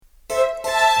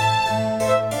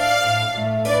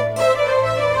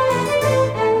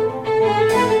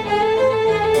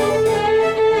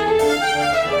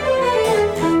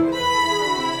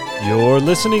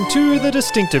listening to the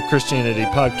Distinctive Christianity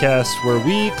Podcast, where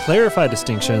we clarify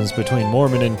distinctions between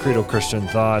Mormon and creedal Christian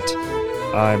thought.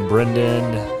 I'm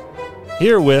Brendan,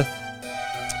 here with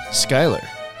Skylar.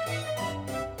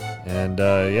 And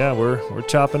we're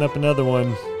chopping up another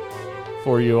one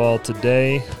for you all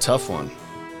today. Tough one.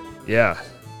 Yeah.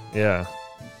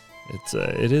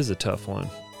 It is a tough one,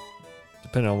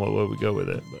 depending on what way we go with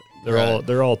it. But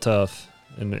they're all tough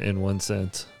in one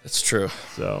sense. It's true.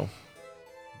 So,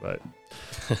 but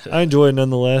I enjoy it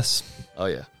nonetheless. Oh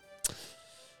yeah.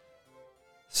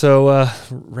 So,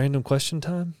 random question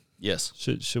time. Yes.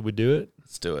 Should we do it?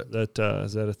 Let's do it.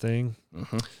 Is that a thing?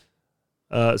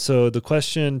 Mm-hmm. So the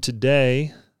question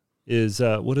today is,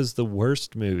 what is the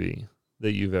worst movie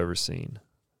that you've ever seen?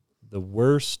 The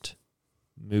worst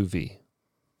movie.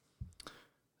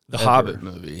 The ever. Hobbit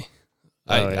movie.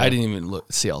 Oh, yeah. I didn't even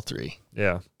see all three.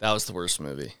 Yeah. That was the worst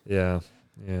movie. Yeah.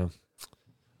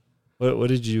 What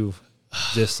did you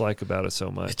dislike about it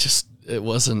so much? It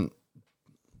wasn't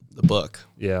the book.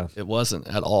 Yeah. It wasn't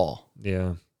at all.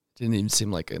 Yeah. Didn't even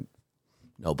seem like a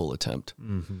noble attempt.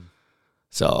 Mm-hmm.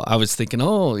 So I was thinking,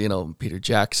 Peter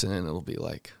Jackson, and it'll be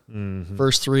like Mm-hmm.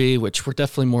 first three, which were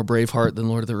definitely more Braveheart than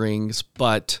Lord of the Rings,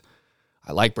 but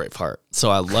I like Braveheart,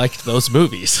 so I liked those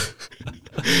movies.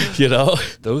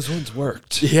 Those ones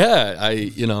worked. Yeah,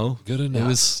 Good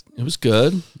enough. It was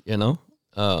good,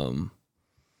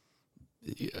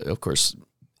 Of course,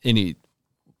 any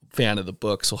fan of the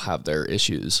books will have their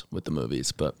issues with the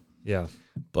movies, but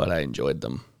I enjoyed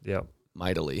them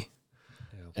mightily.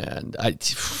 Yeah. And I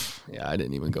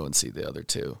didn't even go and see the other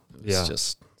two. It was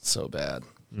just so bad.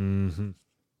 Mm-hmm.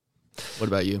 What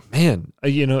about you? Man,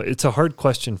 it's a hard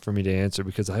question for me to answer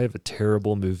because I have a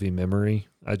terrible movie memory.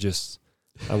 I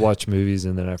watch movies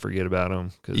and then I forget about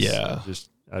them because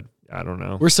I don't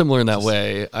know. We're similar in that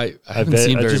way. I haven't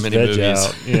seen very many movies.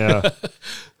 Out. Yeah.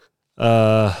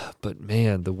 But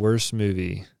man, the worst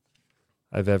movie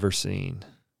I've ever seen.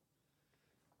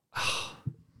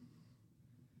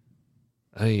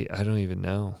 I don't even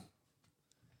know.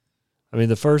 I mean,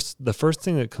 the first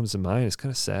thing that comes to mind is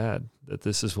kind of sad that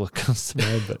this is what comes to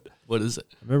mind. But what is it?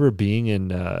 I remember being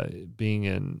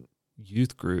in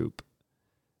youth group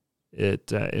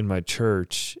in my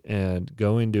church and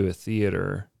going to a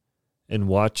theater and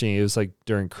watching. It was like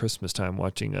during Christmas time,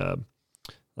 watching a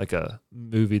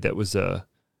movie that was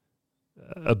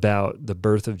about the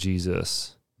birth of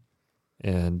Jesus,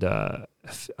 and I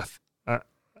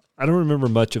don't remember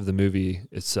much of the movie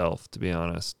itself, to be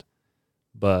honest,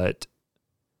 but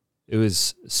it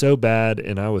was so bad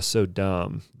and I was so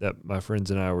dumb that my friends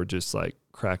and I were just like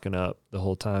cracking up the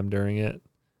whole time during it.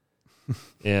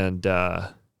 And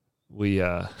we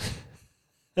got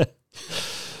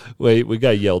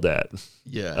yelled at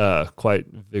quite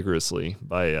vigorously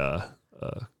by a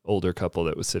older couple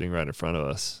that was sitting right in front of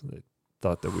us. They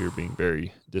thought that we were being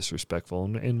very disrespectful,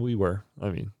 and we were. I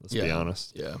mean, let's be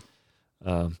honest. Yeah.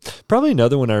 Probably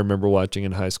another one I remember watching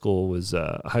in high school was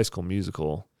High School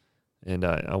Musical, and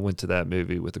I went to that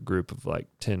movie with a group of like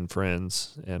 10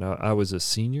 friends, and I was a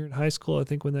senior in high school, I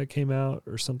think, when that came out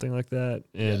or something like that,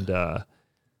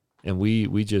 and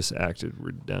we just acted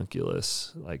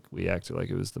ridiculous. Like, we acted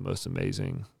like it was the most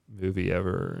amazing movie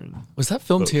ever. And was that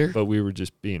filmed here? But we were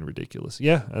just being ridiculous.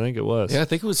 Yeah, I think it was. Yeah, I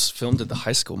think it was filmed at the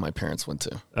high school my parents went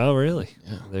to. Oh, really?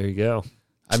 Yeah. There you go.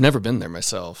 I've never been there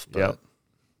myself. But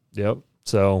Yep.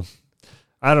 So,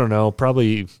 I don't know.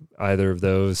 Probably either of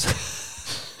those.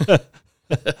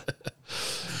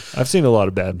 I've seen a lot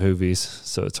of bad movies,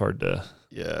 so it's hard to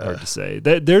say.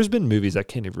 There's been movies I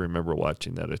can't even remember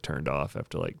watching that I turned off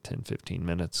after like 10, 15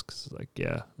 minutes because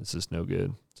this is no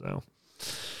good. So,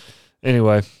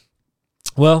 anyway,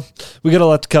 well, we got a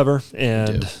lot to cover,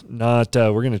 and we're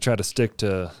going to try to stick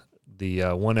to the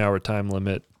 1 hour time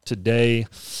limit today,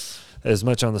 as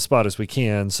much on the spot as we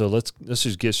can. So let's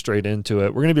just get straight into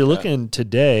it. We're going to be looking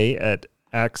today at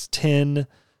Acts 10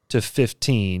 to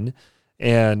 15,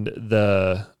 and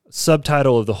the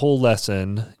subtitle of the whole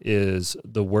lesson is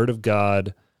 "The Word of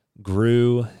God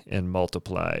Grew and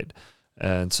Multiplied."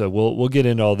 And so we'll get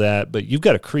into all that, but you've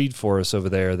got a creed for us over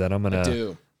there that I'm going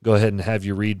to go ahead and have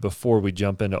you read before we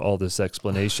jump into all this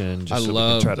explanation. Just so we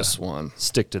can try this to one.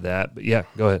 Stick to that. But yeah,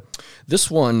 go ahead. This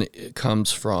one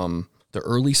comes from the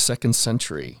early 2nd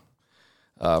century,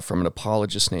 from an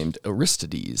apologist named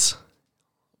Aristides.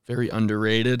 Very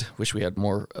underrated. Wish we had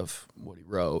more of what he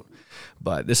wrote.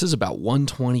 But this is about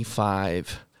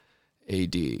 125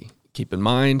 AD. Keep in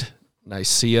mind,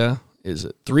 Nicaea is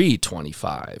at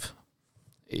 325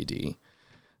 AD.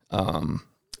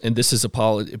 And this is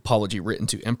apology written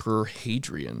to Emperor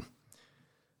Hadrian.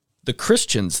 The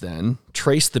Christians then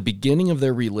trace the beginning of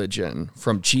their religion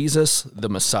from Jesus the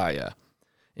Messiah,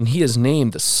 and he is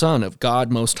named the Son of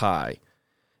God Most High.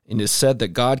 And it is said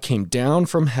that God came down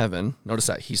from heaven. Notice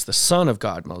that he's the Son of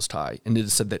God Most High. And it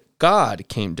is said that God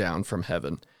came down from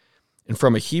heaven and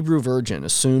from a Hebrew virgin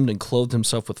assumed and clothed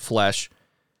himself with flesh,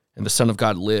 and the Son of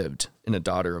God lived in a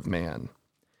daughter of man.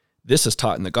 This is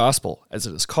taught in the gospel, as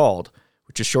it is called,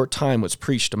 which a short time was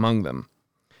preached among them.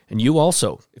 And you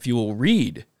also, if you will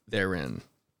read therein,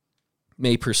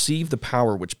 may perceive the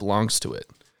power which belongs to it.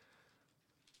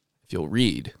 If you'll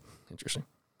read, interesting.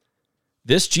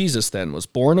 This Jesus, then, was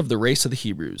born of the race of the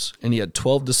Hebrews, and he had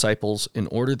 12 disciples in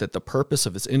order that the purpose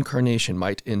of his incarnation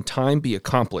might in time be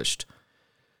accomplished.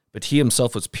 But he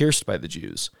himself was pierced by the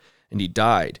Jews, and he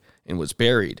died and was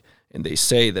buried, and they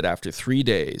say that after 3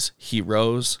 days he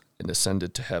rose and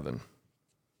ascended to heaven.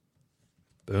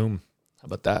 Boom. How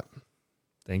about that?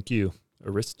 Thank you,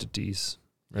 Aristides.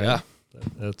 Right? Yeah.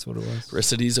 That's what it was.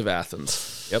 Aristides of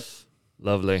Athens. Yep.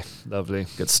 Lovely, lovely.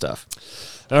 Good stuff.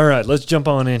 All right, let's jump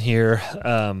on in here.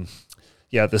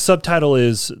 The subtitle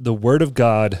is The Word of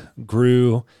God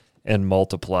Grew and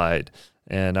Multiplied.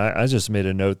 And I just made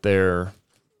a note there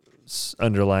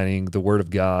underlining the Word of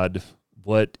God.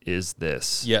 What is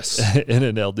this? Yes. In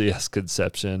an LDS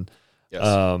conception.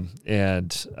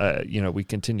 Yes. We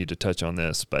continue to touch on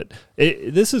this, but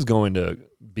this is going to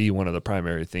be one of the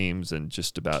primary themes in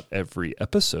just about every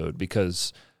episode,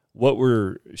 because what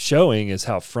we're showing is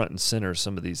how front and center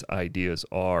some of these ideas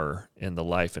are in the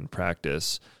life and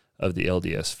practice of the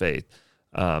LDS faith,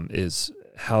 is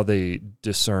how they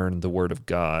discern the Word of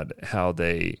God, how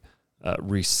they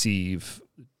receive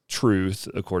truth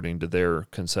according to their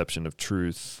conception of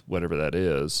truth, whatever that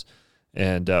is.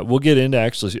 And we'll get into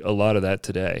actually a lot of that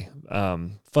today.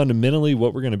 Fundamentally,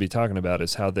 what we're going to be talking about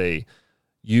is how they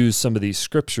use some of these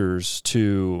scriptures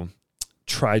to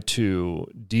try to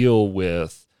deal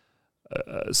with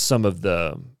some of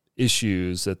the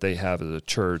issues that they have as a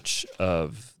church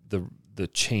of the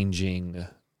changing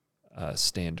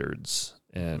standards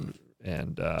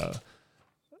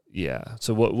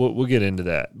so we'll get into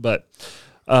that. But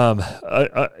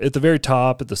at the very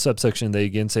top, at the subsection, they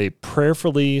again say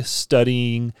prayerfully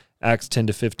studying Acts 10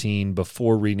 to 15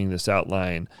 before reading this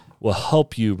outline will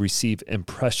help you receive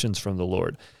impressions from the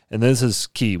Lord. And this is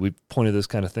key. We pointed this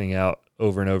kind of thing out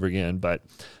over and over again, but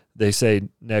they say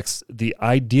next, the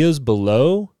ideas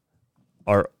below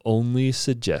are only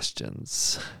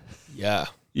suggestions. Yeah.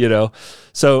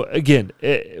 So again,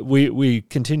 we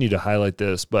continue to highlight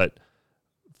this, but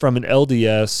from an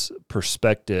LDS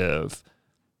perspective,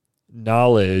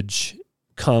 knowledge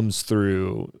comes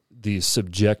through these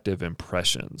subjective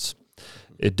impressions.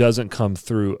 It doesn't come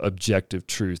through objective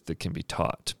truth that can be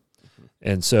taught.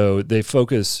 And so they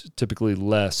focus typically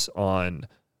less on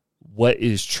what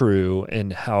is true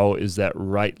and how is that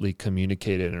rightly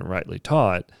communicated and rightly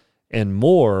taught, and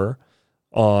more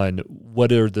on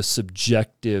what are the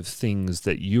subjective things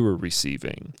that you are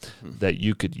receiving that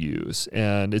you could use.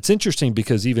 And it's interesting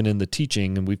because even in the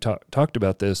teaching, and we've talked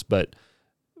about this, but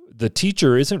the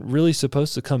teacher isn't really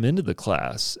supposed to come into the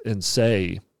class and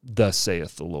say, "Thus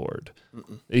saith the Lord."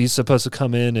 He's supposed to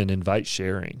come in and invite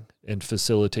sharing and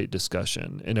facilitate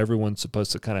discussion, and everyone's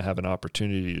supposed to kind of have an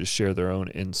opportunity to share their own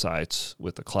insights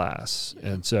with the class. Yeah.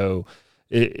 And so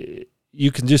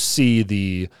you can just see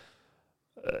the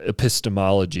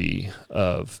epistemology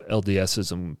of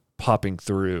LDSism popping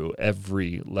through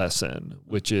every lesson,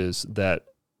 which is that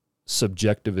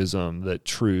subjectivism, that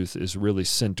truth is really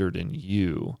centered in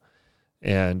you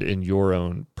and in your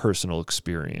own personal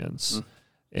experience.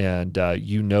 And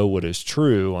you know what is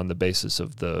true on the basis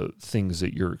of the things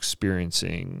that you're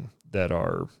experiencing that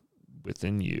are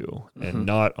within you, and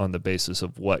not on the basis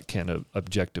of what can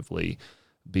objectively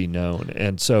be known.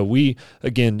 And so we,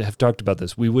 again, have talked about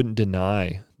this. We wouldn't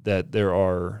deny that there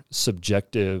are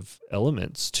subjective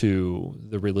elements to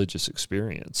the religious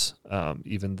experience.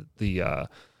 Even the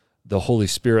Holy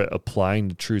Spirit applying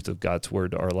the truth of God's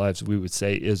word to our lives, we would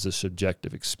say is a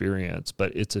subjective experience,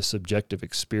 but it's a subjective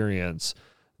experience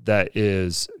that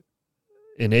is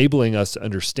enabling us to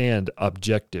understand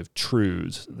objective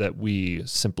truths that we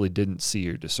simply didn't see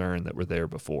or discern that were there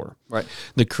before. Right.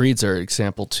 The creeds are an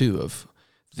example, too, of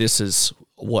this is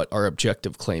what our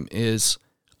objective claim is,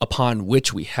 upon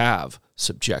which we have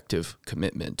subjective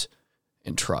commitment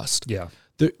and trust. Yeah.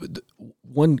 I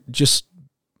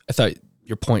thought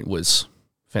your point was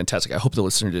fantastic. I hope the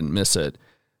listener didn't miss it.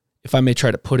 If I may try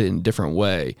to put it in a different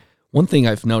way, one thing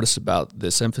I've noticed about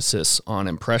this emphasis on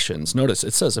impressions, notice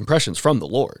it says impressions from the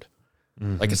Lord.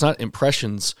 Like it's not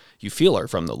impressions you feel are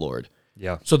from the Lord.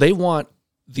 Yeah. So they want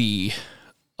the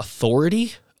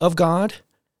authority of God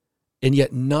and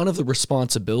yet none of the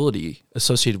responsibility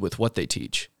associated with what they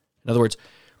teach. In other words,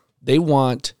 they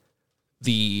want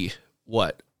the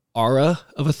aura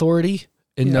of authority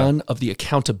and none of the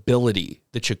accountability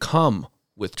that should come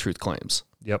with truth claims.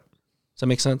 Yep. Does that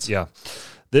make sense? Yeah.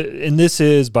 And this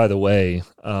is, by the way,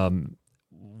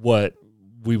 what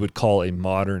we would call a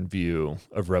modern view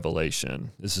of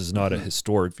Revelation. This is not a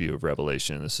historic view of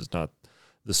Revelation. This is not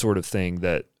the sort of thing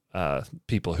that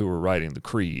people who were writing the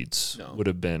creeds would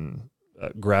have been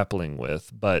grappling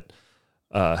with. But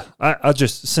I'll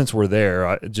just, since we're there,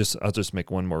 I'll just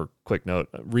make one more quick note.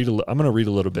 I'm going to read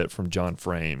a little bit from John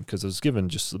Frame because it was given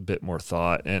just a bit more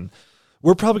thought, and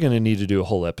we're probably going to need to do a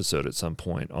whole episode at some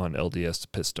point on LDS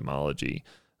epistemology.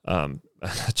 I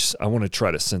want to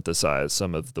try to synthesize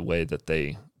some of the way that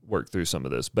they work through some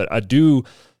of this, but I do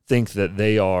think that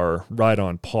they are right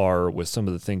on par with some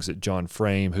of the things that John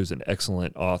Frame, who's an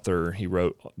excellent author, he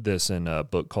wrote this in a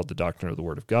book called The Doctrine of the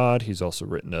Word of God. He's also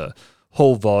written a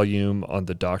whole volume on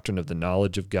the doctrine of the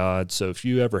knowledge of God. So if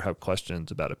you ever have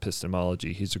questions about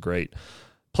epistemology, he's a great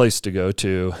place to go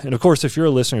to. And of course, if you're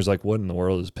a listener who's like, what in the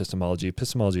world is epistemology?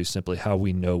 Epistemology is simply how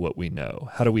we know what we know.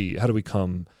 How do we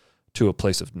come to a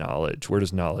place of knowledge? Where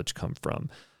does knowledge come from?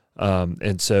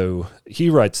 And so he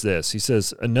writes this. He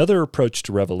says, another approach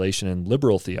to revelation in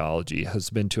liberal theology has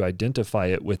been to identify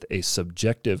it with a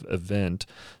subjective event,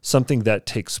 something that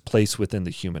takes place within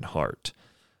the human heart.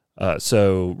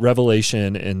 So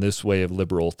revelation in this way of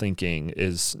liberal thinking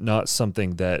is not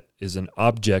something that is an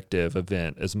objective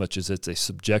event as much as it's a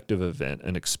subjective event,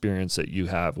 an experience that you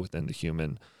have within the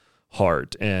human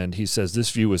heart. And he says this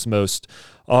view was most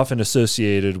often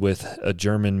associated with a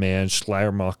German man,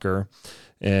 Schleiermacher.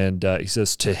 And he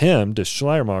says, to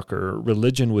Schleiermacher,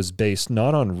 religion was based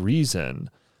not on reason,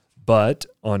 but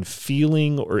on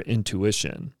feeling or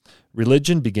intuition.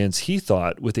 Religion begins, he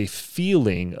thought, with a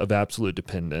feeling of absolute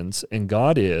dependence, and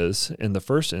God is, in the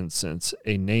first instance,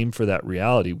 a name for that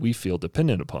reality we feel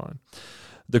dependent upon.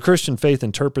 The Christian faith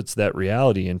interprets that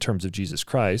reality in terms of Jesus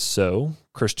Christ, so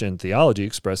Christian theology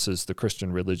expresses the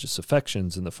Christian religious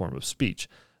affections in the form of speech.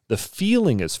 The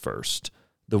feeling is first,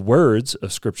 the words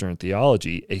of Scripture and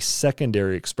theology, a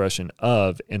secondary expression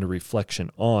of and a reflection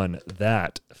on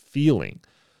that feeling.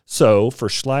 So, for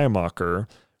Schleiermacher,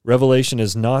 revelation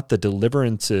is not the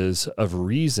deliverances of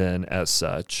reason as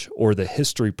such, or the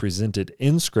history presented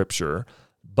in Scripture,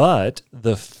 but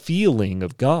the feeling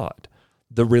of God,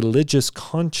 the religious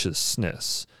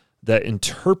consciousness that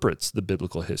interprets the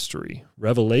biblical history.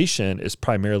 Revelation is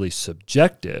primarily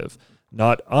subjective,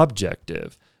 not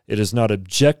objective. It is not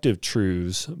objective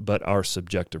truths, but our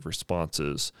subjective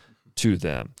responses to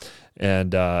them.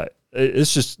 And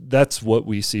it's just, that's what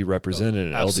we see represented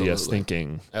in LDS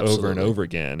thinking over and over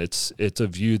again. It's a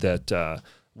view that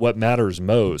what matters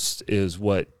most is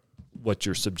what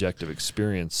your subjective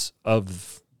experience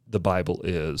of the Bible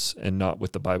is, and not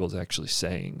what the Bible is actually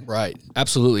saying. Right,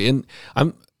 absolutely. And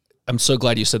I'm so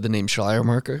glad you said the name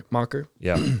Schleiermacher.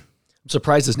 Yeah. I'm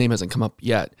surprised his name hasn't come up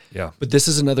yet. Yeah. But this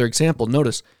is another example.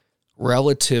 Notice,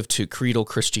 relative to creedal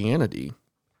Christianity,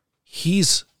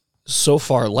 he's so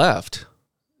far left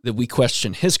that we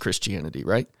question his Christianity,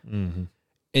 right? Mm-hmm.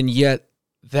 And yet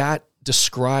that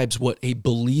describes what a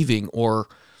believing, or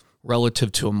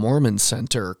relative to a Mormon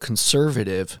center,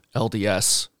 conservative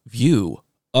LDS view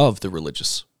of the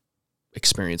religious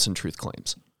experience and truth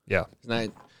claims. Yeah. Can I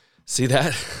see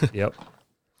that? Yep.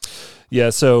 Yeah,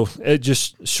 so it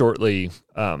just shortly,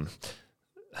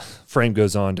 Frame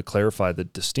goes on to clarify the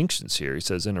distinctions here. He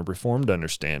says, in a Reformed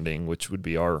understanding, which would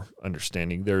be our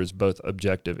understanding, there is both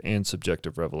objective and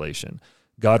subjective revelation.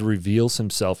 God reveals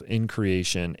himself in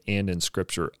creation and in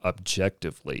Scripture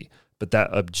objectively, but that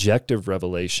objective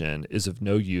revelation is of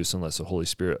no use unless the Holy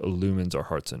Spirit illumines our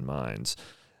hearts and minds.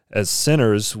 As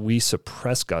sinners, we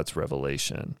suppress God's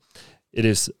revelation. It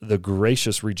is the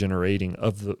gracious regenerating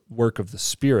of the work of the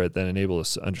Spirit that enables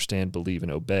us to understand, believe,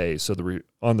 and obey. So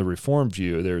on the Reformed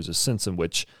view, there is a sense in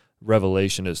which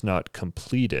revelation is not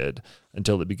completed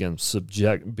until it becomes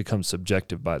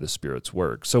subjective by the Spirit's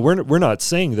work. So we're not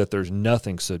saying that there's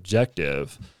nothing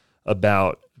subjective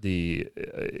about the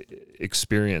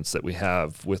experience that we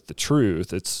have with the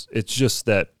truth. It's just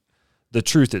that the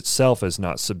truth itself is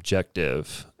not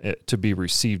subjective to be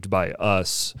received by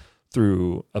us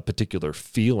through a particular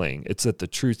feeling. It's that the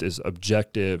truth is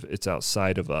objective, it's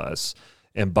outside of us,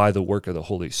 and by the work of the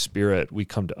Holy Spirit, we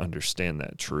come to understand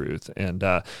that truth. And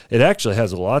it actually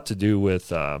has a lot to do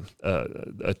with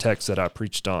a text that I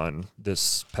preached on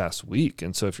this past week.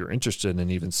 And so if you're interested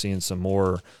in even seeing some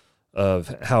more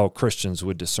of how Christians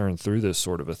would discern through this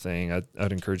sort of a thing,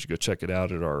 I'd encourage you to go check it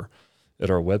out at our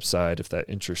website if that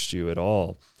interests you at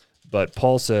all. But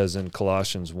Paul says in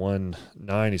Colossians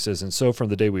 1:9, he says, and so from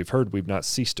the day we've heard, we've not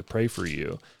ceased to pray for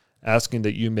you, asking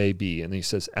that you may be, and he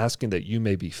says, asking that you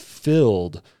may be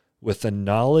filled with the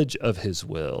knowledge of his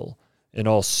will and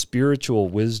all spiritual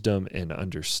wisdom and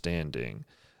understanding.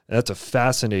 And that's a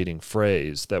fascinating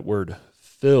phrase. That word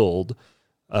filled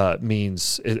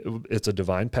means it's a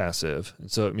divine passive.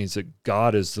 And so it means that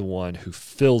God is the one who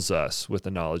fills us with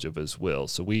the knowledge of his will.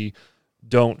 So we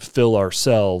don't fill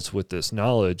ourselves with this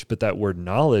knowledge, but that word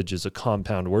knowledge is a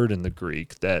compound word in the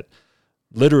Greek that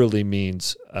literally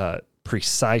means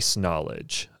precise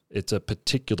knowledge. It's a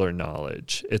particular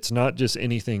knowledge. It's not just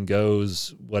anything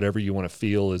goes, whatever you want to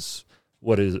feel is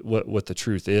what the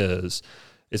truth is.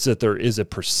 It's that there is a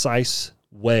precise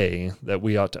way that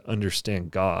we ought to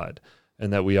understand God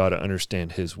and that we ought to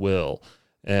understand his will.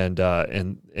 And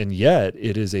yet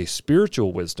it is a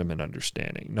spiritual wisdom and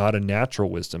understanding, not a natural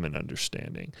wisdom and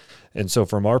understanding. And so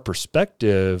from our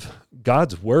perspective,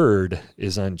 God's word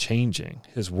is unchanging.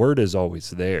 His word is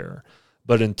always there.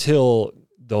 But until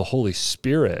the Holy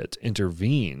Spirit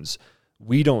intervenes,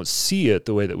 we don't see it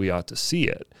the way that we ought to see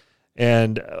it.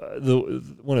 And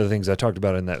one of the things I talked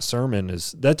about in that sermon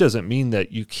is that doesn't mean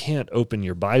that you can't open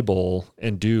your Bible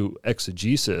and do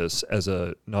exegesis as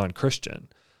a non-Christian.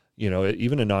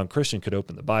 Even a non-Christian could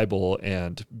open the Bible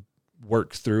and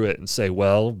work through it and say,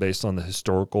 well, based on the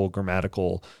historical,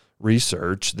 grammatical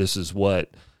research, this is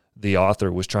what the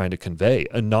author was trying to convey.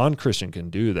 A non-Christian can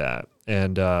do that.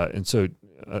 And so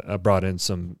I brought in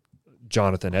some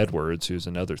Jonathan Edwards, who's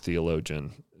another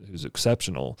theologian who's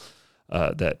exceptional,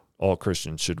 that all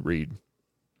Christians should read.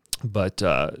 But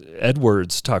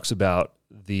Edwards talks about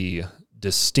the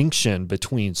distinction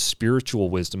between spiritual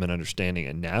wisdom and understanding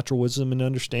and natural wisdom and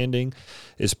understanding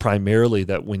is primarily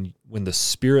that when the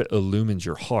Spirit illumines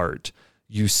your heart,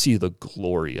 you see the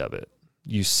glory of it.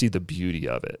 You see the beauty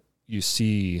of it. You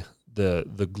see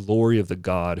the glory of the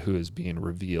God who is being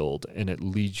revealed, and it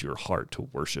leads your heart to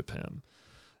worship him.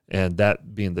 And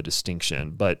that being the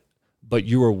distinction. But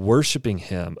you are worshiping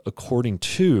him according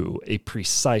to a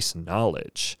precise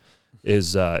knowledge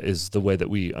is the way that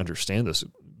we understand this.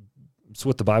 It's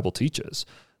what the Bible teaches,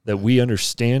 that we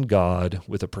understand God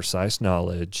with a precise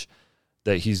knowledge,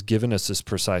 that he's given us this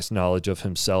precise knowledge of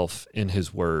himself in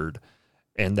his word,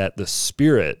 and that the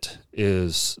Spirit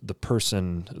is the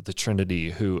person, the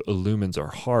Trinity, who illumines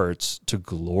our hearts to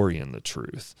glory in the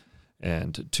truth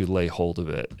and to lay hold of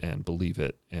it and believe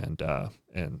it. And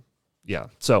yeah,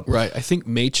 so. Right. I think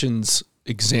Machen's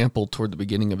example toward the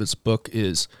beginning of his book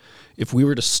is if we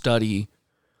were to study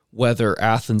whether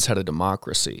Athens had a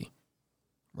democracy,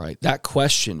 right, that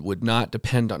question would not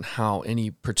depend on how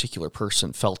any particular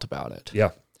person felt about it. Yeah.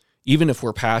 Even if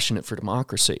we're passionate for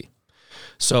democracy.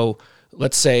 So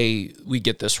let's say we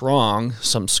get this wrong.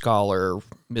 Some scholar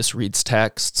misreads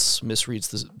texts,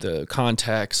 misreads the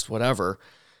context, whatever.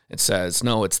 It says,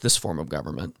 no, it's this form of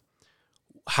government.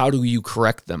 How do you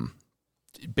correct them?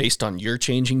 Based on your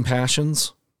changing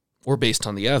passions or based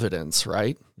on the evidence,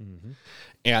 right? Mm-hmm.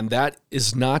 And that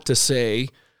is not to say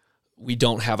we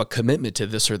don't have a commitment to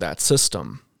this or that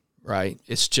system, right?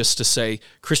 It's just to say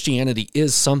Christianity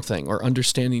is something, or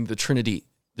understanding the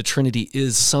Trinity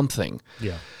is something.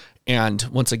 Yeah. And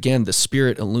once again, the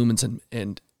Spirit illumines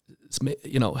and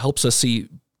helps us see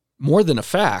more than a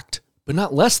fact, but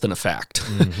not less than a fact.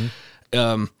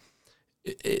 Mm-hmm.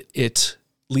 It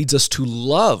leads us to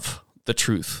love the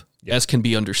truth, as can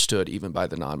be understood even by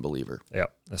the non-believer. Yeah,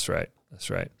 that's right.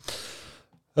 That's right.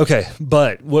 Okay,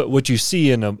 but what you see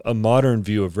in a modern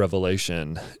view of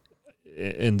Revelation,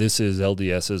 and this is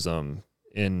LDSism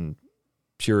in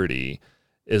purity,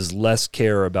 is less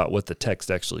care about what the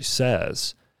text actually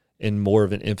says and more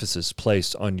of an emphasis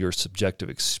placed on your subjective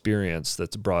experience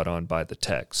that's brought on by the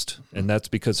text. And that's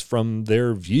because from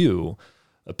their view,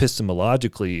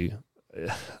 epistemologically,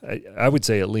 I would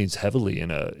say it leans heavily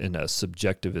in a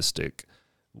subjectivistic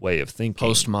way of thinking.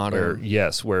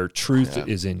 Postmodern. Where truth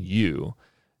is in you,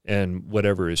 and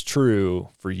whatever is true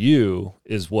for you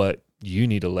is what you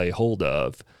need to lay hold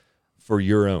of for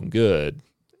your own good,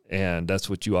 and that's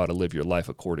what you ought to live your life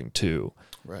according to.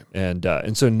 Right.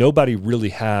 And so nobody really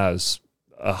has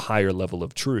a higher level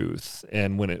of truth,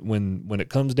 and when it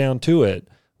comes down to it,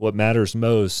 what matters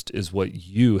most is what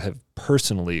you have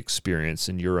personally experienced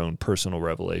in your own personal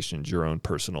revelations, your own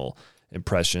personal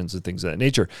impressions and things of that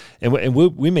nature. And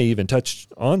we may even touch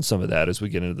on some of that as we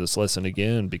get into this lesson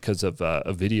again, because of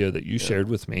a video that you shared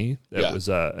with me. That was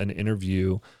an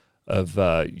interview of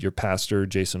your pastor,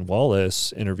 Jason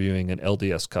Wallace, interviewing an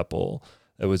LDS couple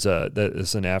It was that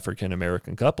is an African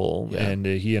American couple, and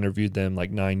he interviewed them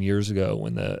like 9 years ago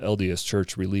when the LDS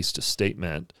Church released a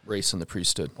statement, Race in the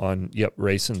Priesthood,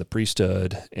 race in the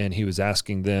priesthood, and he was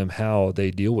asking them how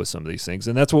they deal with some of these things,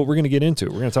 and that's what we're going to get into.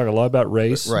 We're going to talk a lot about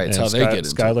race, right? It's how they get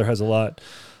into. Skylar has a lot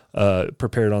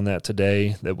prepared on that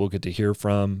today that we'll get to hear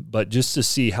from, but just to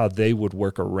see how they would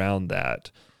work around that.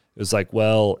 It was like,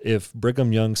 well, if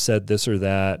Brigham Young said this or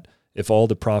that, if all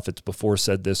the prophets before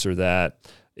said this or that,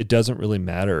 it doesn't really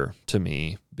matter to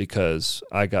me because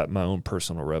I got my own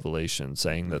personal revelation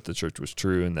saying that the church was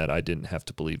true and that I didn't have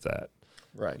to believe that.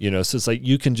 Right. So it's like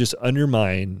you can just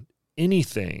undermine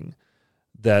anything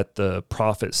that the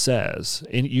prophet says,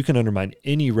 and you can undermine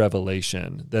any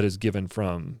revelation that is given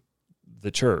from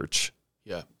the church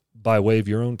by way of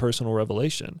your own personal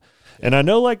revelation. Yeah. And I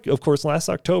know, like, of course, last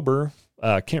October,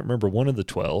 I can't remember, one of the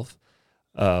 12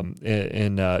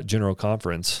 in General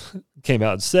Conference came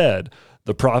out and said,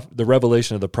 the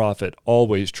revelation of the prophet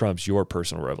always trumps your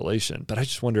personal revelation. But I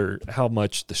just wonder how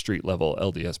much the street level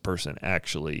LDS person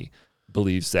actually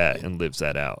believes that and lives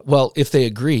that out. Well, if they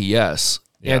agree, yes.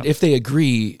 Yeah. And if they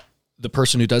agree, the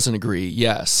person who doesn't agree,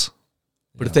 yes.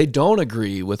 But if they don't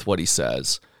agree with what he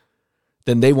says,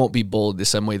 then they won't be bullied the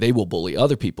same way they will bully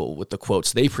other people with the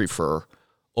quotes they prefer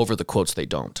over the quotes they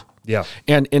don't. Yeah.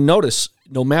 And notice,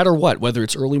 no matter what, whether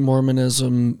it's early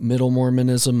Mormonism, middle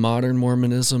Mormonism, modern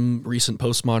Mormonism, recent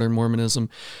postmodern Mormonism,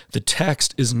 the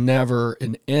text is never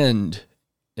an end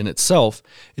in itself.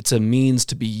 It's a means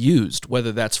to be used,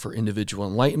 whether that's for individual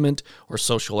enlightenment or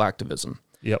social activism.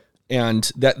 Yep.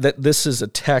 And that this is a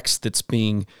text that's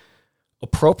being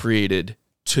appropriated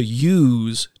to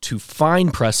use to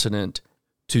find precedent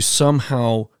to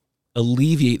somehow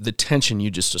alleviate the tension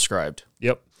you just described.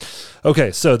 Yep.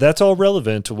 Okay, so that's all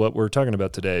relevant to what we're talking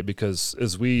about today, because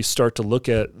as we start to look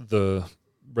at the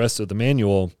rest of the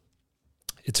manual,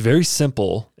 it's very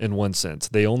simple in one sense.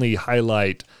 They only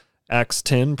highlight Acts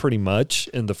 10 pretty much.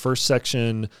 In the first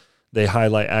section, they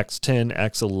highlight Acts 10,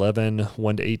 Acts 11,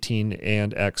 1 to 18,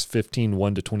 and Acts 15,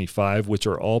 1 to 25, which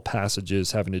are all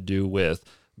passages having to do with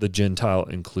the Gentile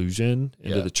inclusion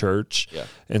into the church. Yeah.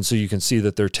 And so you can see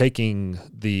that they're taking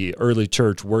the early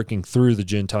church, working through the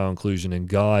Gentile inclusion, and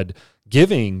God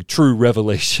giving true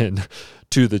revelation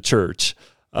to the church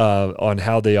on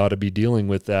how they ought to be dealing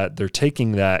with that. They're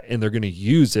taking that and they're going to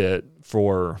use it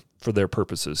for their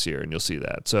purposes here, and you'll see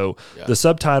that. So the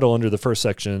subtitle under the first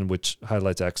section, which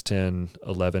highlights Acts 10,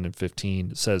 11, and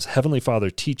 15, says, Heavenly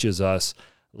Father teaches us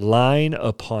line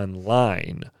upon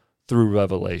line through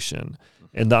revelation.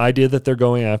 And the idea that they're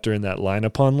going after in that line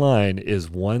upon line is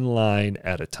one line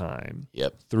at a time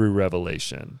through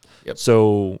revelation. Yep.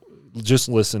 So just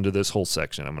listen to this whole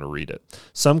section. I'm going to read it.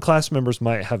 Some class members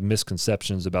might have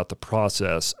misconceptions about the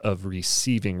process of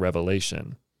receiving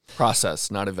revelation.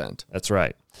 Process, not event. That's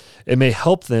right. It may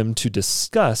help them to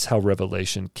discuss how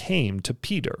revelation came to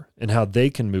Peter and how they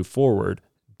can move forward,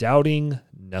 doubting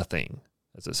nothing,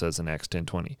 as it says in Acts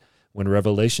 10:20. When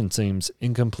revelation seems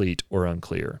incomplete or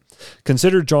unclear.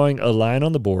 Consider drawing a line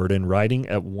on the board and writing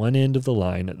at one end of the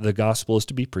line, the gospel is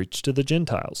to be preached to the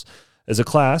Gentiles. As a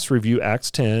class, review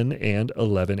Acts 10 and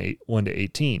 11, 1 to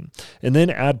 18, and then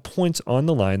add points on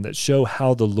the line that show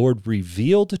how the Lord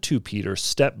revealed to Peter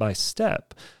step by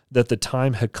step that the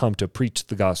time had come to preach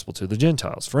the gospel to the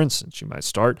Gentiles. For instance, you might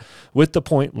start with the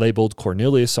point labeled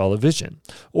Cornelius saw a vision,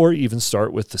 or even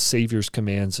start with the Savior's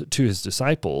commands to his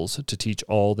disciples to teach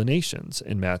all the nations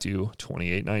in Matthew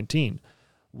 28:19.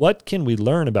 What can we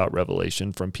learn about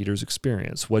Revelation from Peter's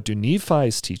experience? What do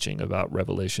Nephi's teaching about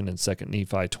Revelation in 2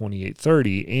 Nephi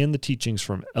 28:30 and the teachings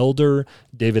from Elder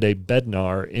David A.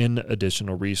 Bednar in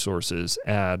additional resources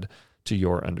add to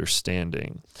your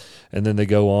understanding? And then they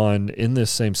go on in this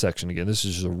same section again. This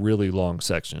is just a really long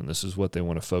section. This is what they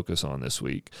want to focus on this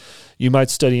week. You might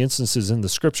study instances in the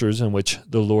scriptures in which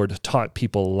the Lord taught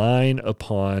people line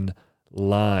upon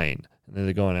line. And then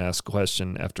they go on and ask a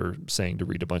question after saying to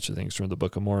read a bunch of things from the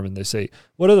Book of Mormon. They say,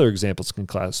 what other examples can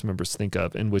class members think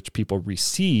of in which people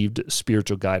received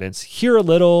spiritual guidance here a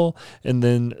little and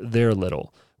then there a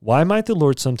little? Why might the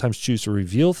Lord sometimes choose to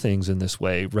reveal things in this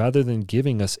way rather than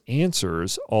giving us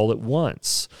answers all at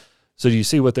once? So do you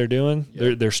see what they're doing?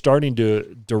 Yeah. They're starting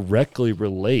to directly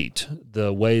relate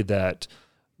the way that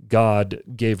God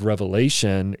gave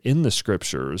revelation in the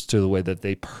scriptures to the way that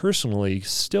they personally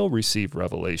still receive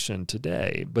revelation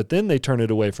today. But then they turn it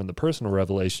away from the personal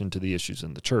revelation to the issues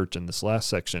in the church in this last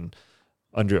section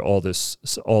under all the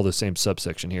same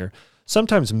subsection here.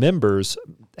 Sometimes members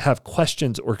have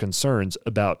questions or concerns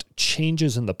about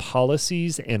changes in the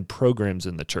policies and programs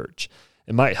in the church.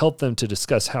 It might help them to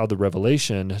discuss how the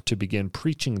revelation to begin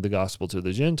preaching the gospel to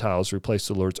the Gentiles replaced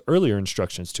the Lord's earlier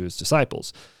instructions to his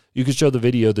disciples. You could show the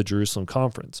video of the Jerusalem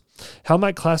conference. How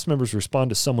might class members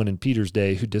respond to someone in Peter's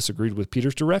day who disagreed with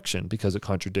Peter's direction because it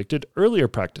contradicted earlier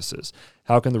practices?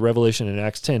 How can the revelation in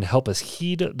Acts 10 help us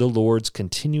heed the Lord's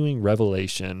continuing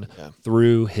revelation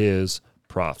through his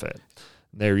prophet?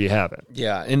 There you have it.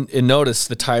 Yeah, and notice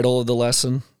the title of the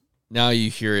lesson. Now you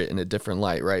hear it in a different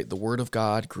light, right? The word of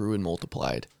God grew and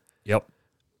multiplied. Yep.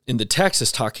 In the text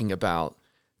is talking about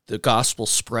the gospel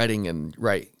spreading and,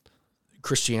 right,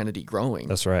 Christianity growing.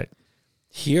 That's right.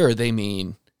 Here they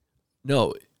mean,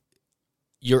 no,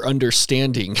 your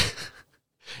understanding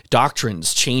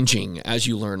doctrines changing as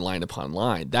you learn line upon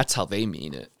line. That's how they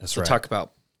mean it. That's right. right. Talk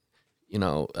about,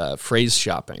 phrase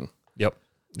shopping. Yep.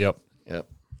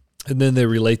 And then they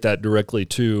relate that directly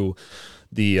to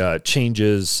the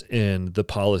changes in the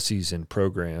policies and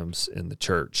programs in the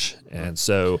church. And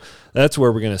so that's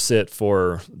where we're going to sit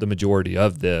for the majority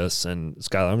of this. And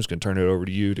Skylar, I'm just going to turn it over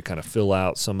to you to kind of fill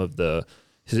out some of the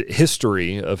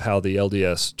history of how the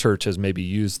LDS church has maybe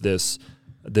used this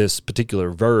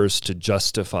particular verse to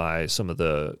justify some of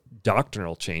the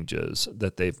doctrinal changes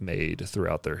that they've made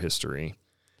throughout their history.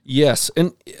 Yes,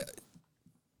 and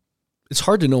it's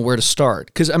hard to know where to start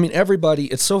because, everybody,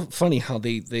 it's so funny how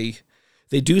they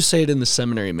do say it in the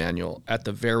seminary manual at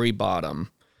the very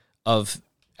bottom of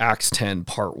Acts 10,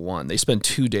 part 1. They spend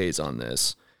 2 days on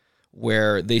this,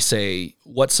 where they say,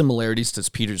 what similarities does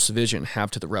Peter's vision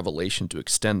have to the revelation to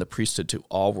extend the priesthood to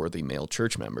all worthy male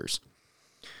church members?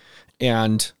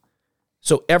 And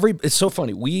so it's so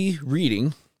funny. We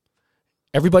reading,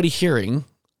 everybody hearing,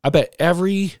 I bet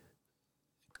every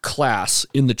class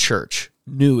in the church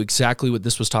knew exactly what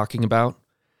this was talking about,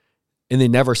 and they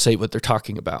never say what they're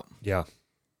talking about. Yeah.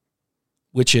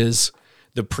 Which is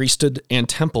the priesthood and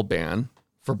temple ban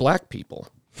for black people.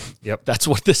 Yep. That's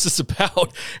what this is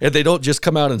about. And they don't just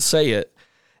come out and say it.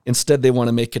 Instead, they want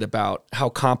to make it about how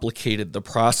complicated the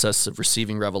process of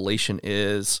receiving revelation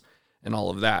is and all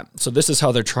of that. So this is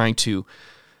how they're trying to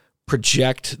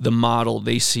project the model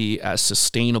they see as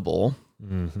sustainable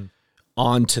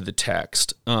onto the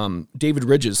text. David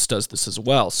Ridges does this as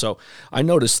well. So I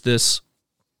noticed this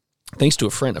thanks to a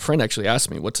friend. A friend actually asked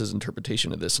me, what's his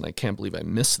interpretation of this? And I can't believe I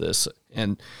missed this.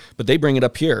 But they bring it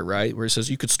up here, right? Where it says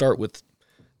you could start with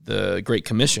the Great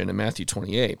Commission in Matthew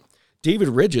 28. David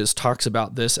Ridges talks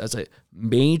about this as a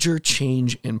major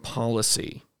change in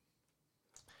policy.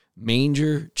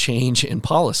 Major change in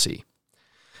policy.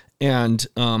 And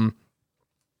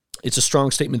it's a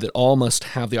strong statement that all must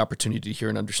have the opportunity to hear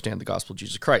and understand the gospel of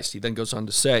Jesus Christ. He then goes on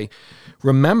to say,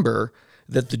 remember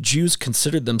that the Jews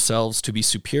considered themselves to be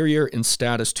superior in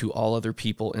status to all other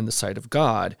people in the sight of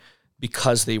God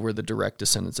because they were the direct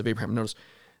descendants of Abraham. Notice,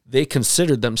 they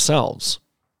considered themselves.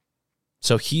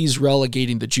 So he's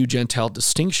relegating the Jew-Gentile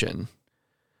distinction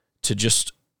to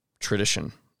just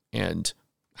tradition and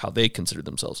how they considered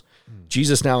themselves.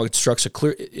 Jesus now instructs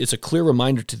it's a clear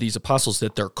reminder to these apostles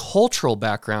that their cultural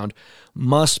background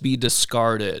must be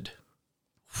discarded.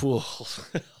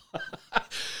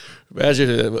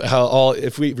 Imagine how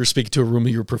if we were speaking to a room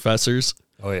of your professors.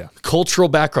 Oh, yeah. Cultural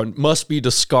background must be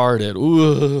discarded.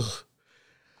 Ooh.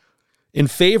 In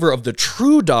favor of the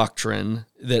true doctrine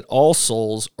that all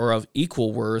souls are of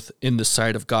equal worth in the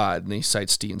sight of God. And he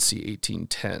cites D&C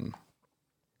 1810.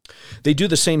 They do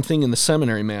the same thing in the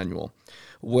seminary manual,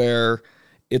 where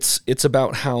it's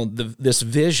about how this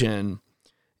vision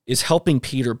is helping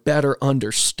Peter better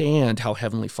understand how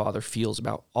Heavenly Father feels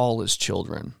about all his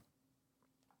children.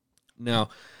 Now,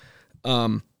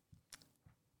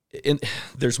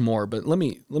 there's more, but let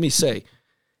me say,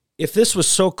 if this was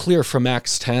so clear from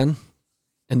Acts 10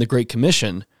 and the Great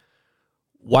Commission,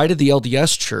 why did the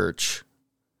LDS Church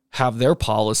have their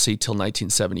policy till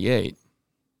 1978?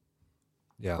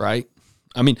 Yeah. Right?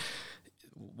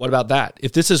 What about that?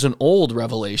 If this is an old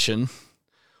revelation,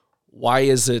 why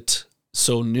is it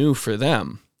so new for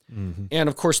them? Mm-hmm. And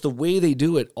of course, the way they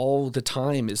do it all the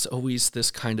time is always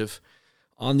this kind of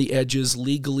on the edges,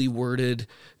 legally worded,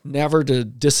 never to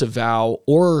disavow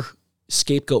or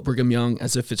scapegoat Brigham Young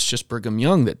as if it's just Brigham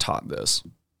Young that taught this.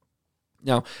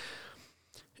 Now,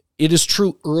 it is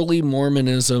true early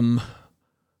Mormonism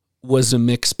was a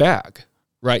mixed bag,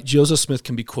 right? Joseph Smith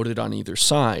can be quoted on either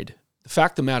side. The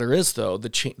fact of the matter is, though,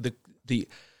 the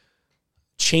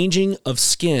changing of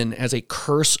skin as a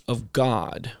curse of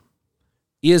God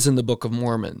is in the Book of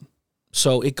Mormon.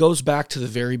 So it goes back to the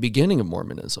very beginning of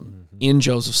Mormonism in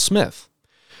Joseph Smith.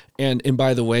 And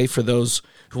by the way, for those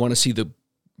who want to see the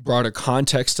broader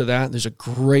context of that, there's a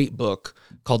great book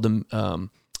called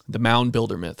the the Mound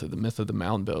Builder myth, or the myth of the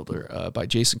Mound Builder, by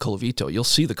Jason Colavito, you'll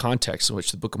see the context in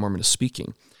which the Book of Mormon is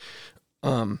speaking.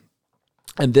 And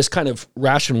this kind of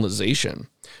rationalization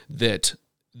that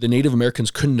the Native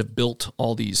Americans couldn't have built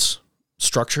all these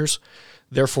structures,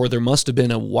 therefore there must have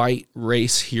been a white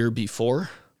race here before.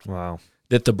 Wow.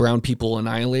 That the brown people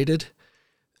annihilated.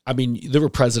 I mean, there were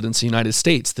presidents in the United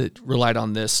States that relied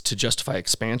on this to justify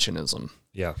expansionism.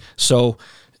 Yeah. So,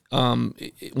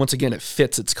 once again, it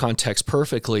fits its context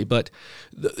perfectly. But,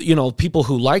 people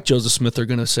who like Joseph Smith are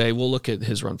going to say, well, look at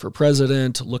his run for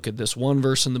president. Look at this one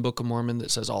verse in the Book of Mormon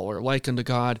that says all are like unto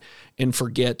God, and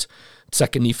forget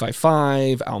 2 Nephi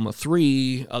 5, Alma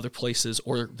 3, other places,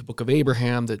 or the Book of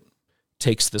Abraham that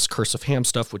takes this curse of Ham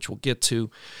stuff, which we'll get to,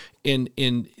 and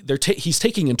he's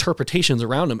taking interpretations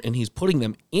around them and he's putting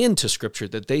them into Scripture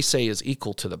that they say is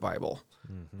equal to the Bible,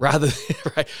 rather than,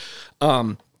 right.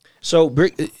 So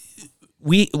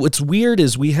what's weird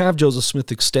is we have Joseph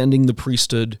Smith extending the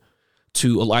priesthood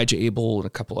to Elijah Abel and a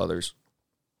couple others.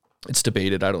 It's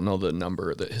debated. I don't know the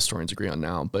number that historians agree on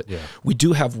now, but we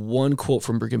do have one quote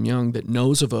from Brigham Young that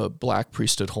knows of a black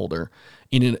priesthood holder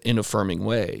in an affirming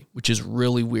way, which is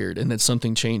really weird, and then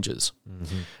something changes.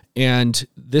 Mm-hmm. And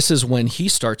this is when he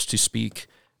starts to speak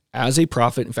as a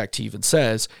prophet. In fact, he even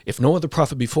says, if no other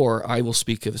prophet before, I will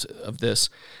speak of this.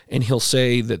 And he'll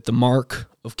say that the mark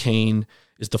of Cain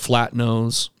is the flat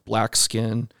nose, black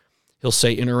skin. He'll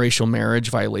say interracial marriage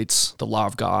violates the law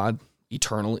of God,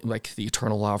 like the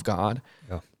eternal law of God.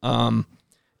 Yeah.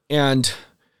 And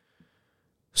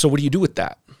so what do you do with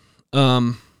that?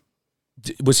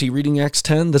 Was he reading Acts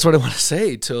 10? That's what I want to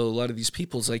say to a lot of these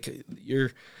people. It's like,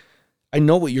 I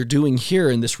know what you're doing here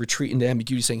in this retreat into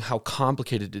ambiguity, saying how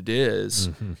complicated it is.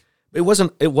 Mm-hmm.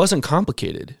 It wasn't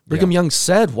complicated. Brigham Young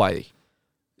said why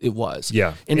it was.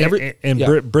 Yeah.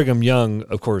 And Brigham Young,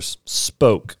 of course,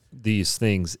 spoke these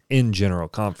things in General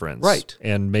Conference. Right.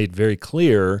 And made very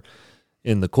clear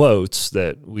in the quotes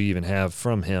that we even have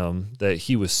from him that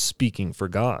he was speaking for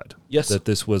God. Yes. That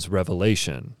this was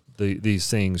revelation. These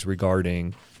things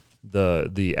regarding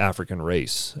the African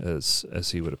race, as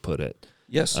he would have put it.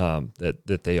 Yes.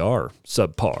 That they are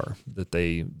subpar, that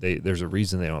they there's a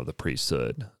reason they don't have the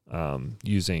priesthood,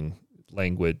 using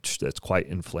language that's quite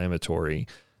inflammatory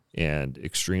and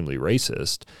extremely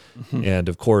racist. Mm-hmm. And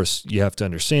of course, you have to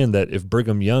understand that if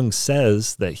Brigham Young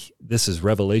says that this is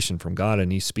revelation from God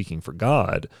and he's speaking for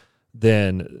God,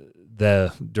 then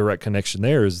the direct connection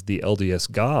there is the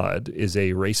LDS God is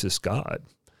a racist God.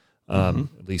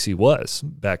 At least he was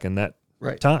back in that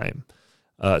time.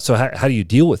 So how do you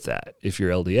deal with that if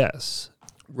you're LDS?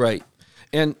 Right.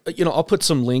 And, I'll put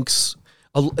some links.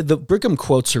 The Brigham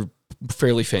quotes are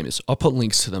fairly famous. I'll put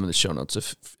links to them in the show notes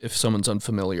if someone's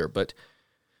unfamiliar. But,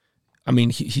 I mean,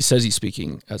 he says he's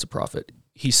speaking as a prophet.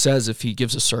 He says if he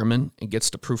gives a sermon and gets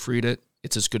to proofread it,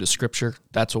 it's as good as Scripture.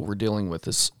 That's what we're dealing with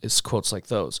is quotes like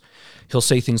those. He'll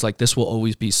say things like, this will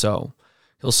always be so.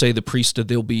 He'll say the priesthood,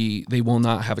 they will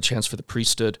not have a chance for the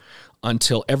priesthood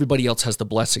until everybody else has the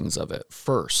blessings of it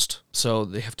first. So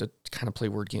they have to kind of play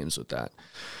word games with that.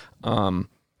 Like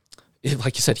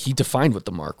you said, he defined what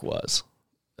the mark was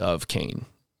of Cain.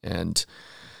 And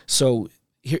so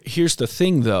here's the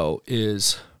thing, though,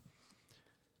 is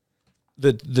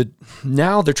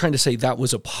now they're trying to say that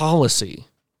was a policy.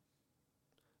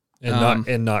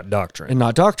 And not doctrine. And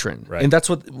not doctrine. Right. And that's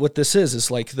what this is.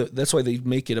 It's like that's why they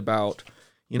make it about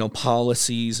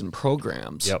policies and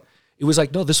programs. Yep. It was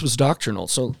like, no, this was doctrinal.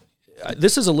 So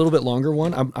this is a little bit longer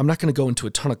one. I'm not going to go into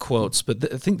a ton of quotes,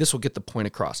 but I think this will get the point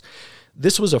across.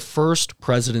 This was a first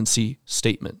presidency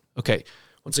statement. Okay,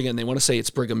 once again, they want to say it's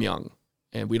Brigham Young,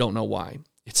 and we don't know why.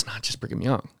 It's not just Brigham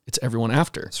Young. It's everyone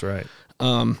after. That's right.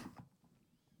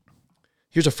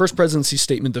 Here's a first presidency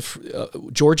statement.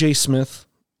 George A. Smith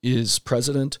is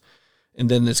president, and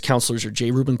then his counselors are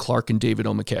J. Reuben Clark and David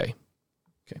O. McKay.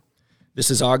 Okay, this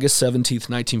is August 17th,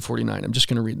 1949. I'm just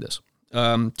going to read this.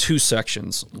 2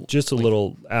 sections. Just a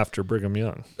little after Brigham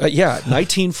Young.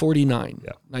 1949.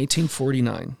 Yeah.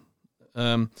 1949.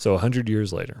 So 100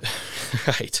 years later.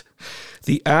 Right.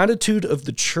 The attitude of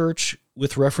the church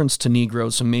with reference to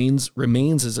Negroes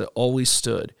remains as it always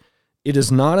stood. It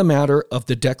is not a matter of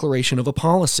the declaration of a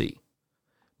policy,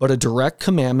 but a direct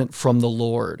commandment from the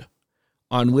Lord,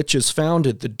 on which is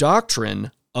founded the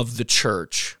doctrine of the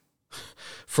church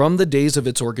from the days of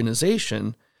its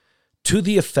organization, to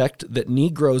the effect that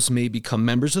Negroes may become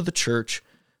members of the church,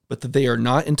 but that they are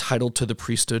not entitled to the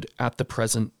priesthood at the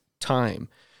present time.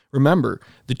 Remember,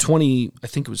 the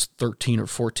 13 or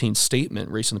 14 statement,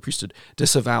 race in the priesthood,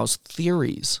 disavows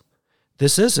theories.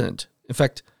 This isn't. In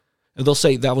fact, they'll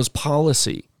say that was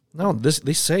policy. No,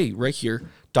 they say right here,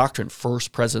 doctrine,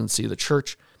 first presidency of the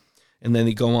church. And then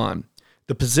they go on.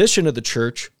 The position of the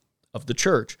church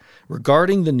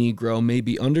regarding the Negro may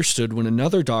be understood when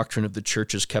another doctrine of the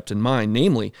church is kept in mind,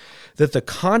 namely, that the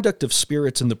conduct of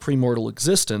spirits in the premortal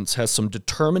existence has some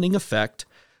determining effect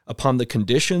upon the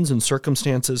conditions and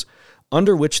circumstances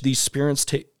under which these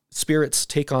spirits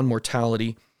take on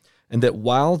mortality, and that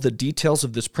while the details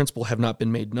of this principle have not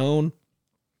been made known,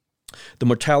 the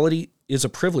mortality is a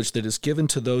privilege that is given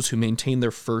to those who maintain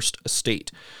their first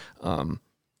estate.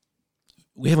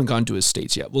 We haven't gone to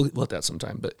estates yet. We'll let that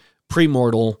sometime, but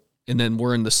premortal, and then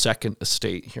we're in the second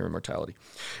estate here in mortality.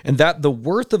 And that the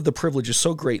worth of the privilege is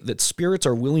so great that spirits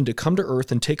are willing to come to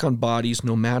earth and take on bodies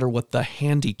no matter what the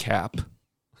handicap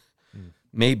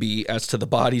may be as to the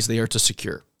bodies they are to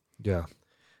secure. Yeah.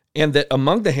 And that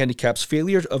among the handicaps,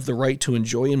 failure of the right to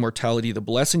enjoy immortality, the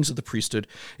blessings of the priesthood,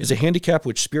 is a handicap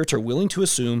which spirits are willing to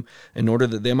assume in order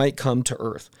that they might come to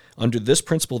earth. Under this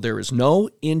principle, there is no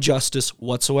injustice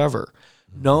whatsoever.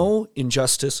 No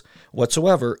injustice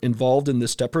whatsoever involved in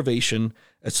this deprivation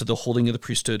as to the holding of the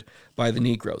priesthood by the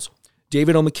Negroes.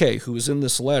 David O. McKay, who is in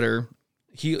this letter,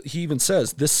 he even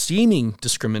says, this seeming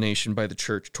discrimination by the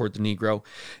church toward the Negro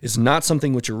is not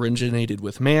something which originated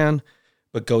with man,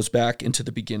 but goes back into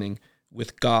the beginning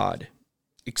with God,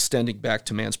 extending back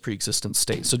to man's pre-existent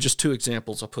state. So just two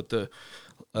examples. I'll put the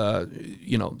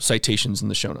citations in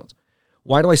the show notes.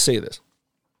 Why do I say this?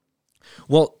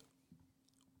 Well,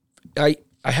 I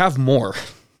have more,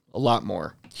 a lot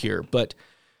more here, but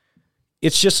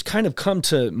it's just kind of come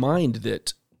to mind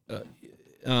that,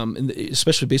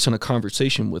 especially based on a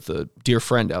conversation with a dear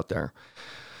friend out there,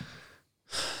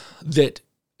 that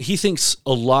he thinks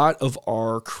a lot of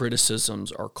our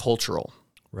criticisms are cultural,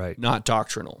 right, not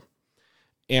doctrinal.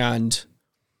 And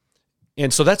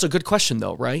so that's a good question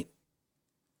though, right?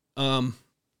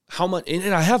 How much,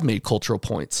 and I have made cultural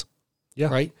points, yeah,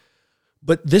 right?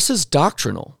 But this is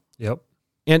doctrinal. Yep.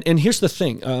 And here's the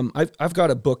thing. I've got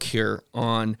a book here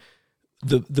on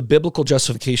the biblical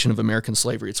justification of American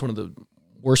slavery. It's one of the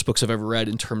worst books I've ever read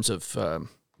in terms of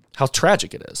how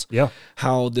tragic it is. Yeah.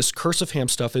 How this curse of Ham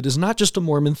stuff, it is not just a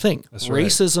Mormon thing. That's right.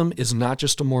 Racism is not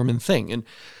just a Mormon thing. And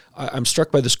I'm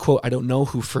struck by this quote. I don't know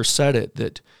who first said it,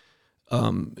 that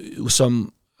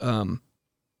some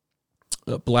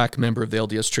a black member of the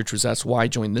LDS church was asked, why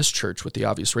join this church with the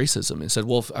obvious racism? And said,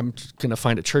 well, if I'm going to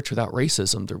find a church without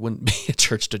racism, there wouldn't be a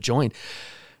church to join.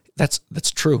 That's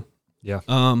true. Yeah.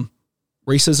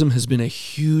 Racism has been a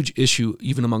huge issue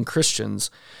even among Christians,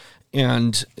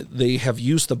 and they have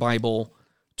used the Bible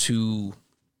to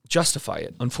justify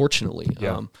it, unfortunately.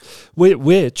 Yeah.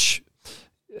 Which,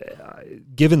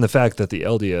 given the fact that the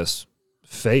LDS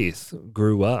faith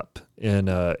grew up in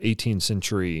 18th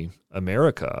century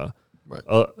America, right.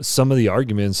 Some of the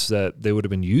arguments that they would have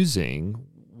been using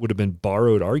would have been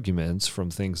borrowed arguments from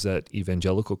things that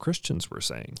evangelical Christians were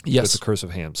saying. Yes. With the curse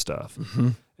of Ham stuff. Mm-hmm.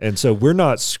 And so we're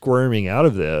not squirming out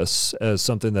of this as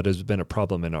something that has been a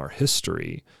problem in our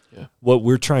history. Yeah. What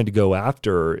we're trying to go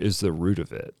after is the root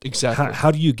of it. Exactly.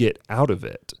 How do you get out of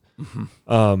it?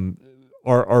 Mm-hmm.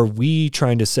 Are we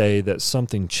trying to say that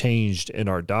something changed in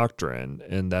our doctrine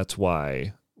and that's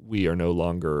why we are no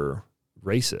longer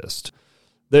racist?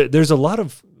 There's a lot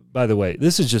of, by the way,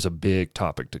 this is just a big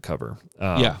topic to cover.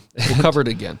 We'll cover it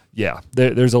again. Yeah,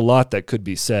 there's a lot that could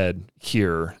be said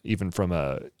here, even from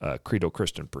a credo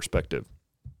Christian perspective.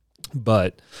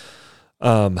 But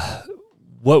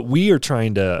what we are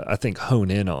trying to, I think, hone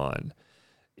in on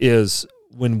is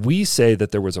when we say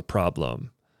that there was a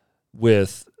problem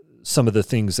with some of the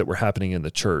things that were happening in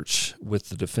the church with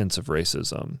the defense of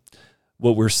racism,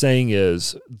 what we're saying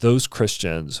is those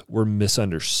Christians were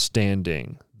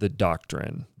misunderstanding the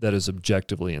doctrine that is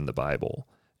objectively in the Bible,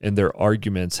 and their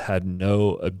arguments had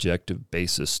no objective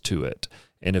basis to it.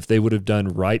 And if they would have done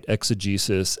right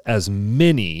exegesis, as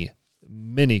many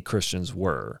Christians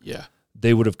were,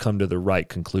 they would have come to the right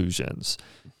conclusions.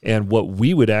 And what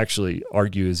we would actually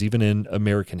argue is even in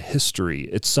American history,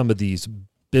 it's some of these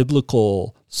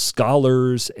biblical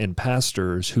scholars and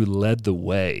pastors who led the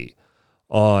way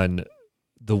on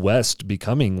the West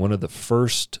becoming one of the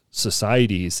first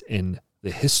societies in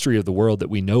the history of the world that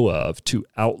we know of to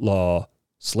outlaw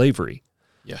slavery.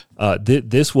 Yeah.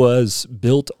 This was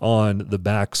built on the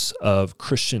backs of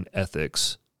Christian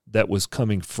ethics that was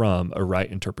coming from a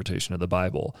right interpretation of the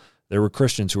Bible. There were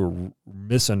Christians who were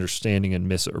misunderstanding and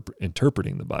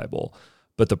misinterpreting the Bible,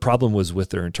 but the problem was with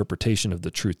their interpretation of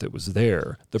the truth that was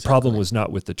there. The problem was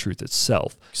not with the truth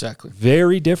itself. Exactly.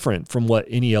 Very different from what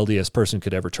any LDS person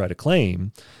could ever try to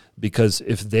claim, because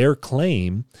if their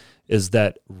claim is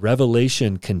that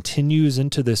revelation continues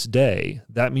into this day,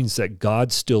 that means that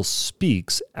God still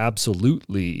speaks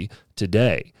absolutely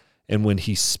today. And when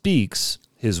he speaks,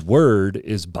 his word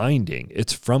is binding.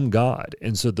 It's from God.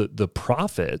 And so the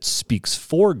prophet speaks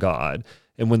for God.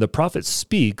 And when the prophet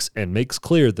speaks and makes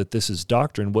clear that this is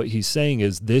doctrine, what he's saying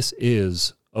is this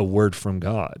is a word from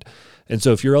God. And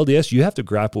so if you're LDS, you have to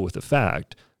grapple with the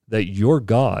fact that your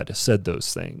God said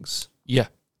those things. Yeah.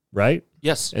 Right?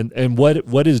 Yes. And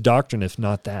what is doctrine if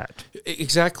not that?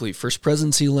 Exactly. First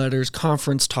presidency letters,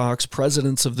 conference talks,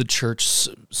 presidents of the church,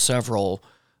 several.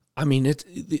 I mean,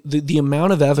 the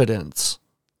amount of evidence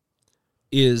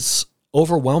is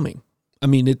overwhelming. I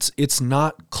mean, it's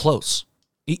not close.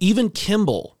 Even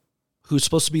Kimball, who's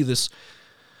supposed to be this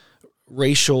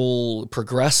racial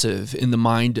progressive in the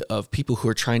mind of people who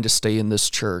are trying to stay in this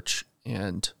church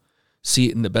and see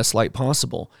it in the best light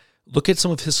possible. Look at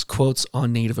some of his quotes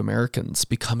on Native Americans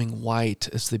becoming white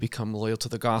as they become loyal to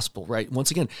the gospel, right?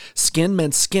 Once again, skin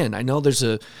meant skin. I know there's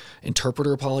a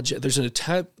interpreter apology. There's an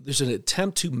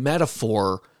attempt to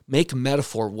make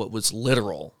metaphor what was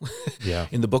literal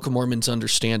in the Book of Mormon's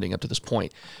understanding up to this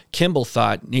point. Kimball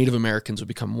thought Native Americans would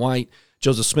become white.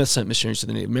 Joseph Smith sent missionaries to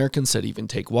the Native Americans, said even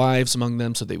take wives among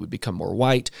them so they would become more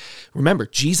white. Remember,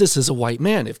 Jesus is a white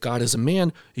man. If God is a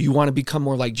man, you want to become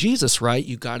more like Jesus, right?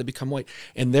 You got to become white.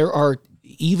 And there are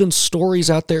even stories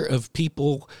out there of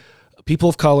people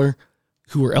of color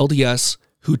who were LDS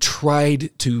who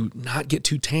tried to not get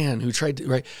too tan, who tried to,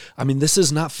 right? I mean, this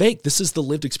is not fake. This is the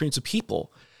lived experience of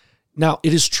people. Now,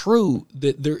 it is true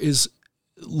that there is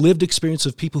lived experience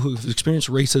of people who have experienced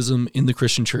racism in the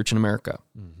Christian church in America.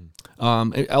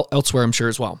 Elsewhere, I'm sure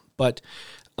as well. But,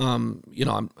 I'm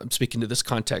speaking to this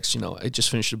context. I just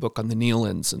finished a book on the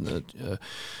Nealans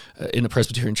in a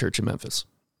Presbyterian church in Memphis.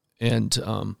 And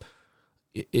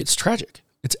it's tragic.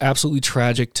 It's absolutely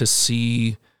tragic to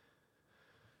see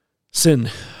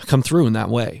sin come through in that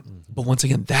way. But once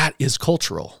again, that is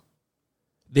cultural.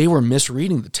 They were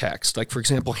misreading the text. Like, for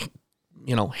example,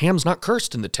 Ham's not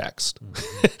cursed in the text.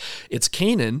 It's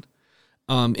Canaan.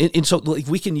 And so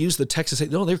we can use the text to say,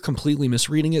 no, they're completely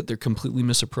misreading it. They're completely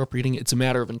misappropriating it. It's a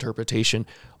matter of interpretation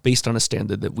based on a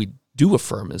standard that we do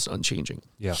affirm is unchanging.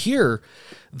 Yeah. Here,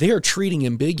 they are treating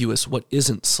ambiguous what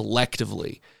isn't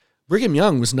selectively. Brigham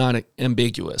Young was not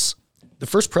ambiguous. The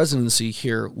first presidency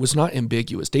here was not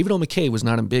ambiguous. David O. McKay was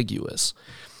not ambiguous.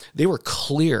 They were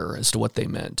clear as to what they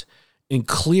meant and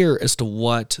clear as to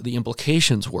what the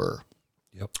implications were,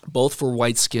 both for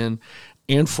white skin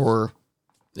and for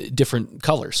different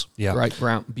colors, right?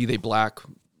 Brown, be they black,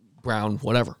 brown,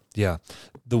 whatever. Yeah.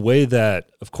 The way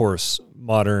that, of course,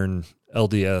 modern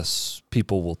LDS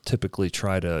people will typically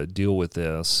try to deal with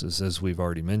this is, as we've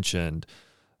already mentioned,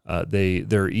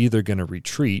 they're either going to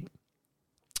retreat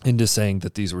into saying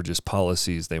that these were just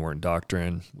policies, they weren't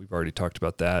doctrine. We've already talked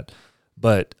about that.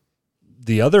 But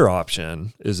the other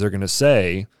option is they're going to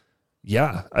say,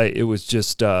 it was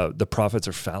just the prophets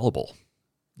are fallible.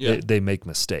 Yeah. They make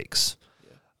mistakes.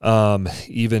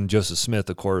 Even Joseph Smith,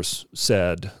 of course,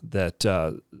 said that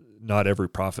not every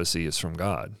prophecy is from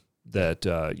God, that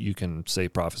you can say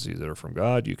prophecies that are from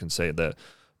God, you can say that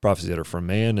prophecies that are from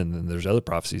man, and then there's other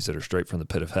prophecies that are straight from the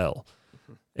pit of hell.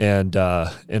 And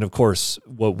of course,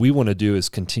 what we want to do is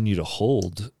continue to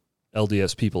hold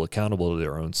LDS people accountable to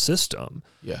their own system.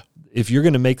 Yeah. If you're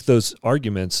going to make those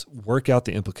arguments, work out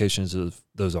the implications of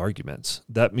those arguments.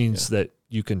 That means that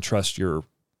you can trust your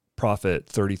prophet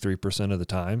 33% of the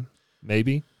time,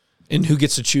 maybe. And who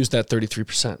gets to choose that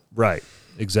 33%? Right.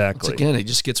 Exactly. Once again, it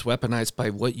just gets weaponized by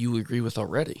what you agree with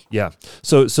already. Yeah.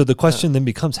 So the question then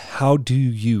becomes, how do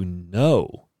you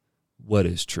know what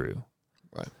is true?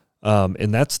 Right.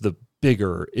 And that's the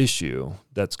bigger issue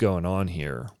that's going on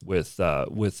here with the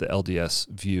LDS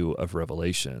view of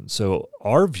revelation. So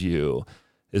our view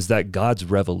is that God's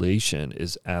revelation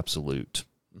is absolute,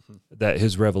 that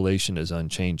his revelation is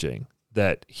unchanging,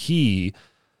 that he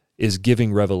is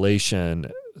giving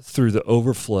revelation through the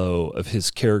overflow of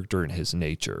his character and his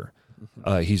nature.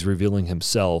 He's revealing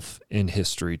himself in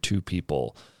history to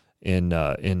people in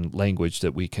language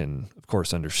that we can, of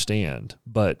course, understand.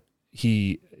 But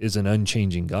he is an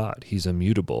unchanging God. He's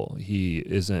immutable. He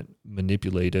isn't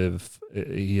manipulative.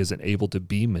 He isn't able to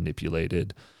be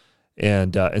manipulated.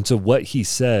 And so what he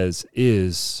says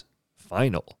is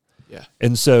final. Yeah.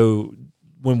 And so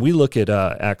when we look at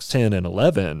Acts 10 and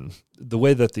 11, the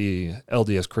way that the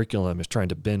LDS curriculum is trying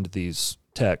to bend these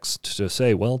texts to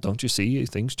say, well, don't you see,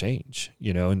 things change,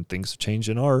 and things have changed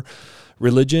in our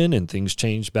religion and things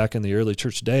changed back in the early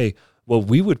church day. What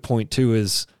we would point to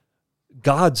is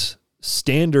God's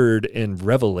standard and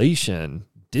revelation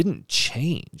didn't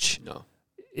change. No.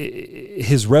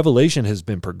 His revelation has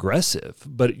been progressive,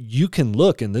 but you can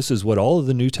look, and this is what all of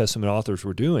the New Testament authors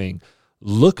were doing,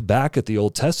 look back at the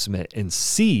Old Testament and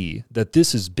see that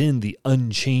this has been the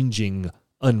unchanging,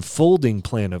 unfolding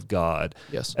plan of God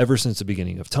ever since the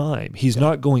beginning of time. He's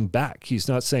not going back. He's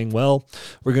not saying, well,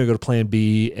 we're going to go to plan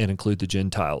B and include the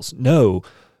Gentiles. No,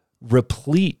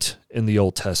 replete in the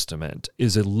Old Testament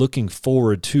is a looking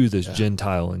forward to this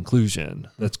Gentile inclusion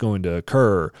that's going to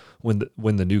occur when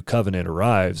the new covenant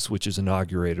arrives, which is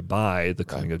inaugurated by the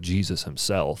coming of Jesus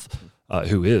himself,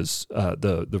 who is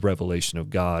the revelation of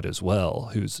God as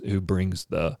well, who brings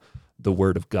the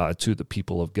word of God to the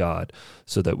people of God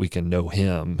so that we can know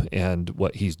him and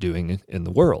what he's doing in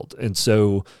the world. And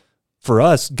so for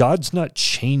us, God's not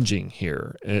changing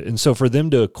here. And so for them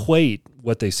to equate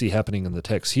what they see happening in the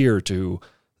text here to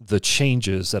the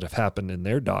changes that have happened in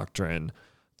their doctrine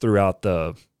throughout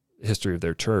the history of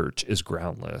their church is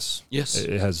groundless. Yes.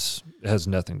 It has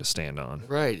nothing to stand on.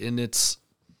 Right. And it's,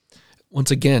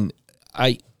 once again,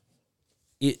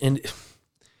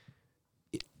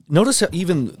 notice how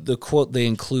even the quote they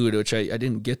include, which I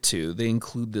didn't get to, they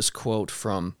include this quote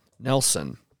from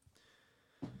Nelson.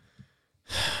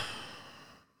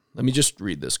 Let me just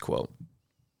read this quote.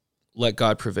 Let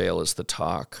God prevail is the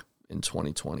talk in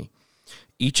 2020.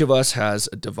 Each of us has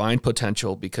a divine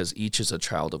potential because each is a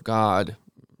child of God.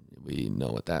 We know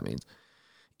what that means.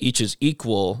 Each is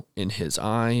equal in his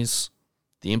eyes.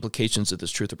 The implications of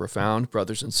this truth are profound.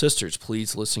 Brothers and sisters,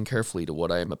 please listen carefully to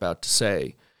what I am about to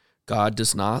say. God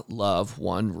does not love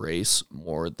one race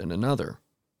more than another.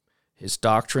 His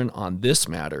doctrine on this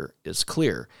matter is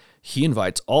clear. He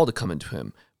invites all to come into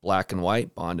him, black and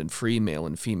white, bond and free, male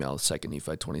and female, 2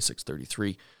 Nephi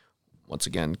 26:33. Once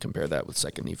again, compare that with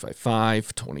 2 Nephi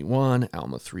 5:21,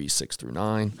 Alma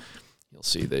 3:6-9. You'll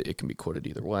see that it can be quoted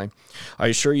either way. I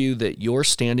assure you that your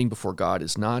standing before God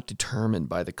is not determined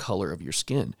by the color of your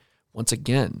skin. Once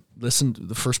again, listen,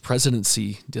 the first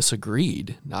presidency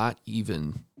disagreed, not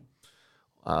even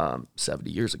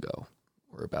 70 years ago,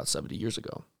 or about 70 years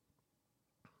ago.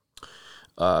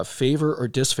 Favor or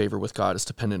disfavor with God is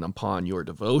dependent upon your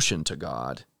devotion to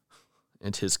God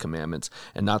and his commandments,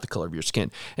 and not the color of your skin.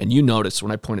 And you notice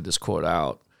when I pointed this quote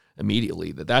out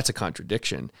immediately that that's a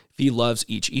contradiction. If he loves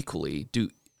each equally, do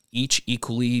each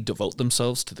equally devote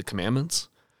themselves to the commandments?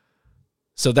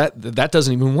 So that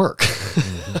doesn't even work.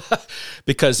 Mm-hmm.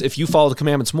 Because if you follow the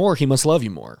commandments more, he must love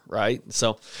you more, right?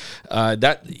 So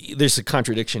that there's a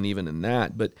contradiction even in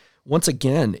that. But once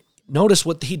again, notice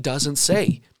what he doesn't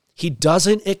say. He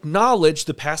doesn't acknowledge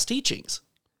the past teachings.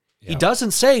 Yeah. He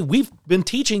doesn't say, we've been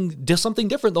teaching something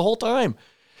different the whole time.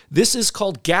 This is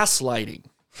called gaslighting.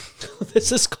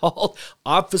 This is called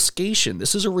obfuscation.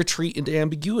 This is a retreat into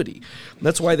ambiguity. And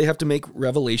that's why they have to make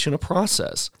revelation a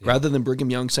process. Yeah. Rather than Brigham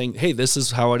Young saying, hey, this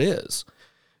is how it is.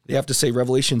 They have to say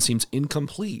revelation seems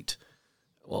incomplete.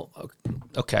 Well,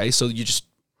 okay, so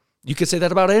you could say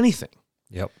that about anything.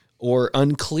 Yep. Or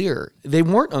unclear. They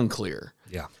weren't unclear.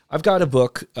 Yeah. I've got a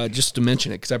book, just to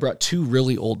mention it, because I brought two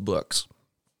really old books.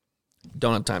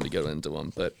 Don't have time to go into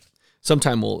them, but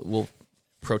sometime we'll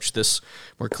approach this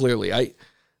more clearly.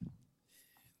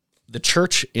 The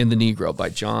Church and the Negro by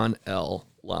John L.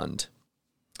 Lund.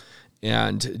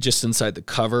 And just inside the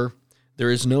cover, there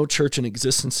is no church in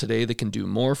existence today that can do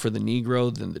more for the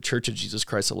Negro than the Church of Jesus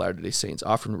Christ of Latter-day Saints,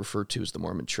 often referred to as the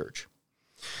Mormon Church.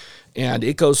 And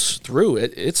it goes through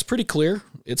it. It's pretty clear.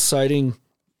 It's citing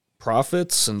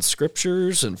prophets and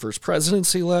scriptures and first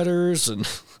presidency letters.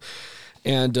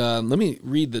 And let me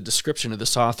read the description of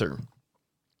this author.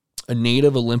 A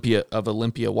native of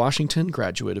Olympia, Washington,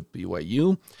 graduate of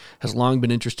BYU, has long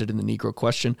been interested in the Negro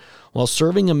question. While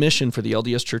serving a mission for the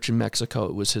LDS Church in Mexico,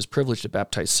 it was his privilege to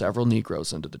baptize several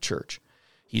Negroes into the church.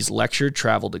 He's lectured,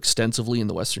 traveled extensively in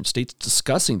the Western states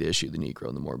discussing the issue of the Negro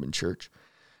in the Mormon Church,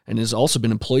 and has also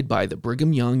been employed by the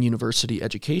Brigham Young University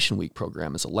Education Week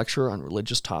program as a lecturer on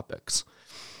religious topics.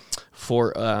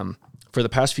 For the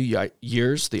past few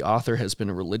years, the author has been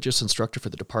a religious instructor for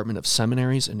the Department of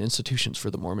Seminaries and Institutions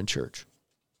for the Mormon Church.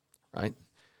 Right?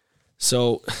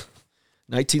 So,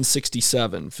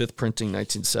 1967, fifth printing,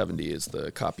 1970 is the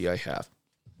copy I have.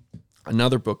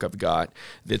 Another book I've got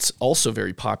that's also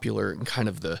very popular and kind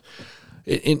of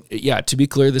to be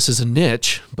clear, this is a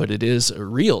niche, but it is a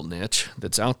real niche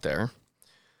that's out there.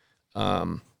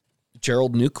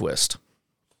 Gerald Newquist,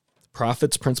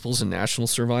 Prophets, Principles, and National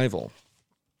Survival.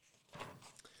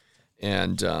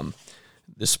 And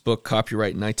this book,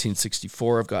 copyright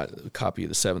 1964, I've got a copy of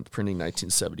the seventh printing,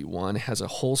 1971. It has a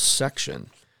whole section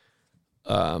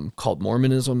called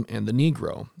Mormonism and the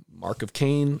Negro. Mark of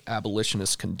Cain,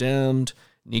 abolitionists condemned,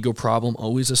 Negro problem,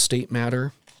 always a state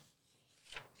matter,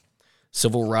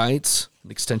 civil rights,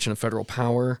 an extension of federal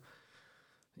power.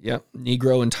 Yep,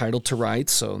 Negro entitled to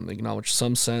rights, so they acknowledge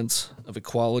some sense of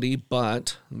equality,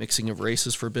 but mixing of race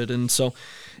is forbidden. So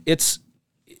it's,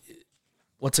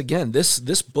 once again, this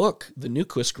book, the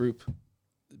Newquist Group,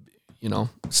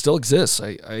 still exists.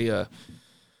 I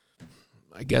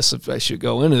guess if I should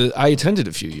go into it, I attended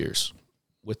a few years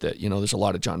with it. There's a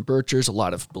lot of John Birchers, a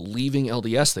lot of believing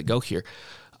LDS that go here.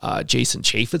 Jason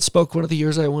Chaffetz spoke one of the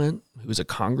years I went, who was a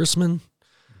congressman.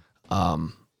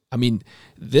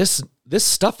 This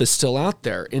stuff is still out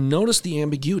there. And notice the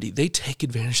ambiguity. They take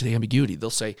advantage of the ambiguity. They'll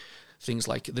say things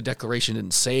like the Declaration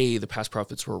didn't say the past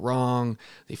prophets were wrong.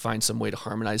 They find some way to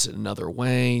harmonize it another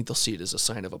way. They'll see it as a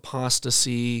sign of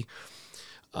apostasy,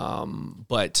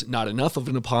 but not enough of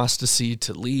an apostasy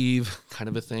to leave, kind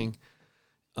of a thing.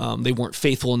 They weren't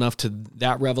faithful enough to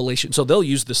that revelation. So they'll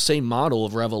use the same model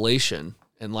of revelation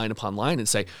and line upon line and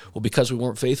say, well, because we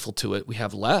weren't faithful to it, we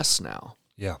have less now.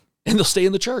 Yeah. And they'll stay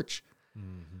in the church.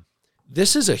 Mm-hmm.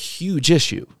 This is a huge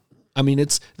issue.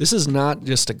 This is not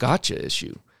just a gotcha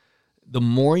issue. The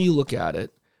more you look at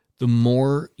it, the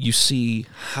more you see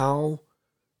how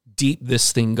deep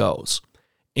this thing goes.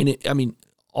 And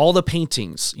all the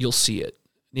paintings, you'll see it.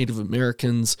 Native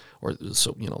Americans, or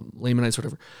Lamanites,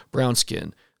 whatever, brown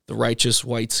skin, the righteous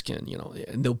white skin,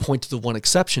 and they'll point to the one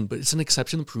exception, but it's an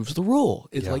exception that proves the rule.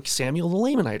 It's like Samuel the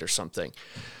Lamanite or something.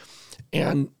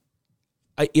 And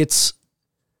I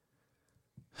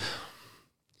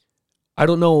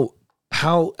don't know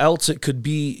how else it could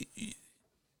be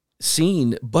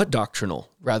seen but doctrinal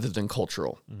rather than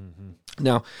cultural. Mm-hmm.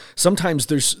 Now, sometimes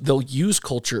they'll use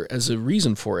culture as a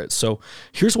reason for it. So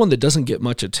here's one that doesn't get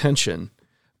much attention,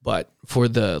 but for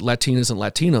the Latinas and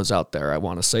Latinos out there, I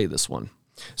want to say this one.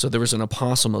 So there was an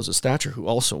apostle, Moses Thatcher, who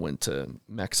also went to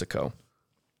Mexico.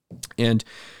 And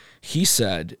he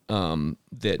said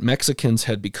that Mexicans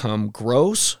had become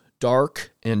gross,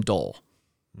 dark, and dull.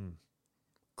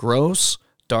 Gross,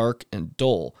 dark, and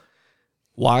dull.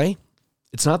 Why?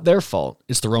 It's not their fault.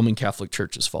 It's the Roman Catholic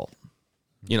Church's fault.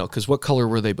 Because what color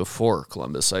were they before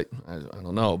Columbus? I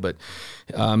don't know. But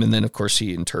and then, of course,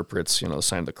 he interprets, the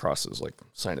sign of the cross is like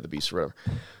sign of the beast or whatever.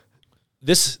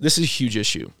 This is a huge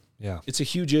issue. Yeah. It's a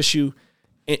huge issue.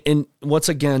 And once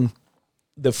again,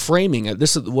 the framing,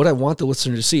 this is what I want the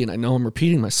listener to see, and I know I'm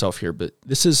repeating myself here, but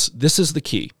this is the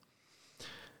key.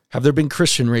 Have there been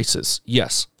Christian races?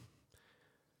 Yes.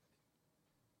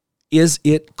 Is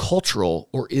it cultural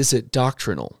or is it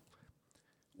doctrinal?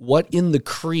 What in the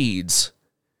creeds,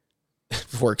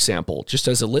 for example, just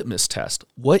as a litmus test,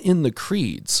 what in the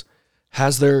creeds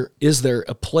is there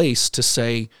a place to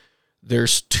say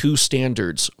there's two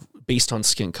standards based on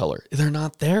skin color? They're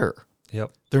not there.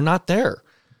 Yep. They're not there.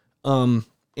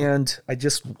 And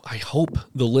I hope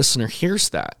the listener hears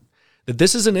that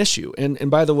this is an issue.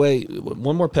 And by the way,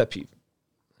 one more pet peeve,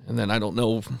 and then I don't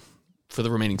know for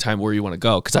the remaining time where you want to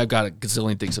go, because I've got a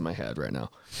gazillion things in my head right now.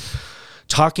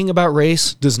 Talking about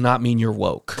race does not mean you're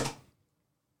woke.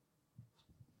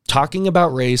 Talking about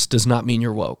race does not mean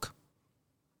you're woke.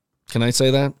 Can I say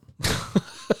that?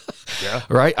 Yeah.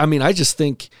 Right? I just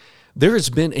think there has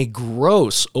been a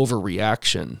gross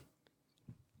overreaction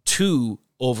to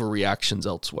overreactions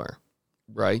elsewhere,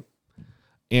 right?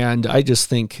 And I just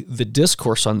think the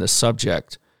discourse on this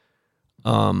subject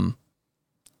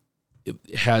it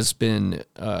has been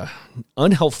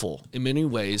unhelpful in many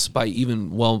ways by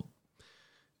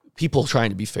people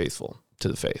trying to be faithful to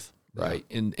the faith, right?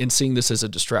 Yeah. And seeing this as a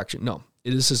distraction. No,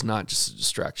 this is not just a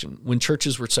distraction. When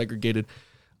churches were segregated,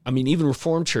 even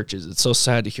Reformed churches, it's so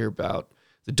sad to hear about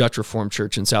the Dutch Reformed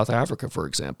Church in South Africa, for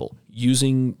example,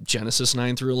 using Genesis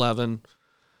 9 through 11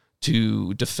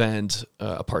 to defend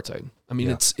apartheid.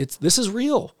 This is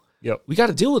real. Yep. We got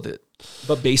to deal with it,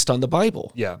 but based on the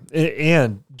Bible. Yeah.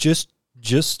 And just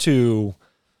to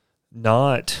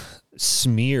not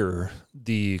smear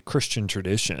the Christian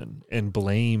tradition and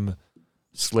blame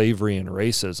slavery and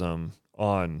racism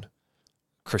on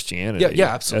Christianity.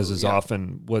 Yeah, absolutely. As is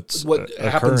often what's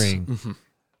occurring. Mm-hmm.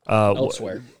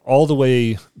 Elsewhere. All the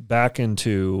way back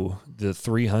into the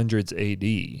 300s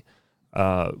AD,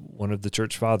 one of the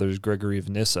church fathers, Gregory of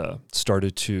Nyssa,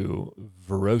 started to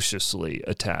ferociously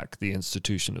attack the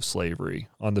institution of slavery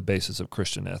on the basis of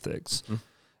Christian ethics. Mm-hmm.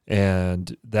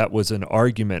 And that was an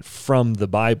argument from the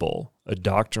Bible, a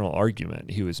doctrinal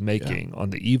argument he was making on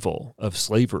the evil of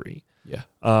slavery. Yeah.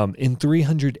 In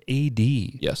 300 AD.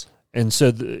 Yes. And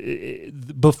so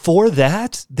before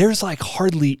that, there's like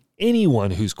hardly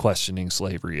anyone who's questioning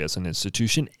slavery as an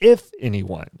institution, if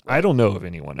anyone. Right. I don't know of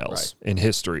anyone else in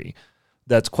history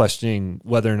that's questioning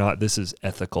whether or not this is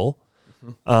ethical.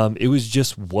 Mm-hmm. It was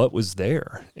just what was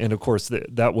there. And of course,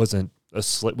 that wasn't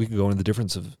we could go into the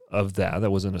difference of that.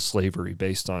 That wasn't a slavery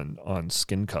based on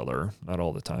skin color, not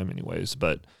all the time anyways,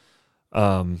 but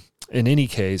in any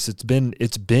case, it's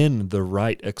been the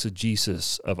right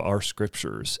exegesis of our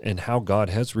scriptures and how God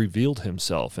has revealed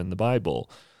himself in the Bible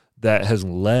that has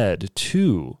led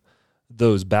to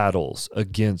those battles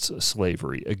against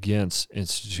slavery, against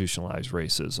institutionalized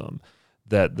racism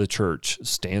that the church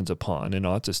stands upon and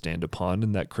ought to stand upon,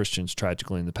 and that Christians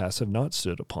tragically in the past have not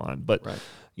stood upon. But, right.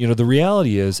 The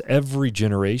reality is every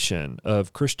generation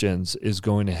of Christians is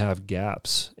going to have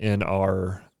gaps in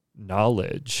our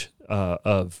knowledge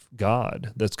of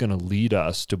God that's going to lead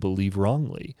us to believe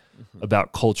wrongly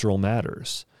about cultural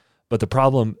matters. But the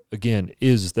problem, again,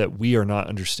 is that we are not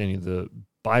understanding the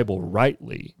Bible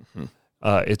rightly.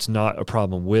 It's not a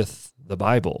problem with the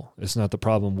Bible. It's not a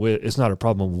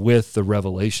problem with the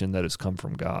revelation that has come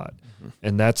from God.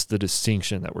 And that's the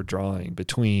distinction that we're drawing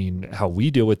between how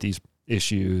we deal with these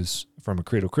issues from a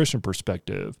credo Christian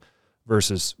perspective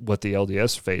versus what the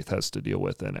LDS faith has to deal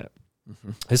with in it.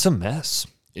 It's a mess.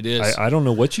 It is. I don't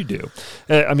know what you do.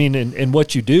 I mean, and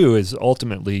what you do is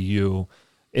ultimately you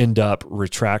end up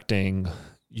retracting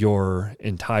your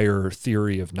entire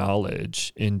theory of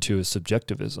knowledge into a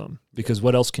subjectivism, because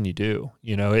what else can you do?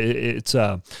 You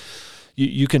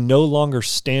can no longer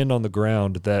stand on the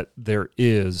ground that there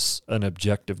is an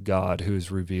objective God who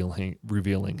is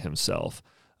revealing himself.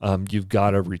 You've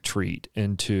got to retreat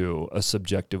into a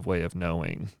subjective way of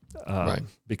knowing, right.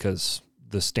 because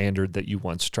the standard that you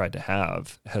once tried to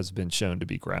have has been shown to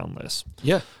be groundless.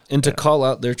 Yeah, and to call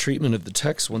out their treatment of the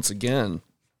text once again,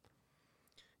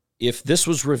 if this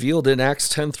was revealed in Acts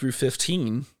 10 through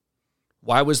 15,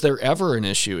 why was there ever an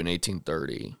issue in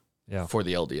 1830 for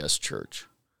the LDS Church?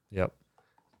 Yep.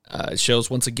 It shows,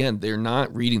 once again, they're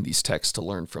not reading these texts to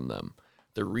learn from them.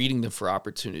 They're reading them for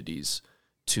opportunities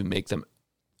to make them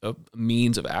a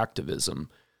means of activism,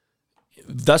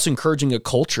 thus encouraging a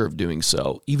culture of doing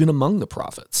so, even among the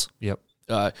prophets. Yep.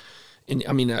 And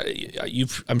I mean,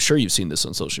 I'm sure you've seen this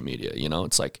on social media.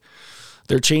 It's like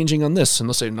they're changing on this, and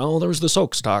they'll say, "No, there was this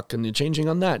Oaks talk," and they're changing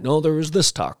on that. "No, there was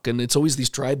this talk," and it's always these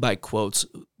drive-by quotes,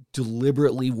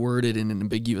 deliberately worded in an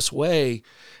ambiguous way,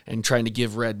 and trying to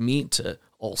give red meat to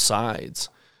all sides.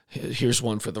 Here's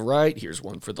one for the right. Here's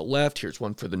one for the left. Here's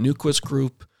one for the Newquist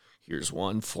group. Here's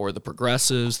one for the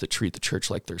progressives that treat the church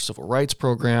like their civil rights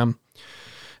program.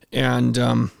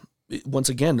 And once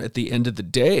again, at the end of the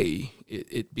day,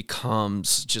 it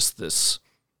becomes just this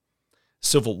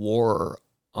civil war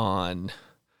on,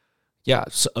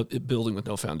 building with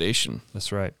no foundation.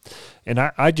 That's right. And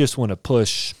I just want to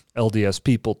push LDS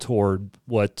people toward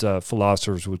what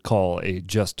philosophers would call a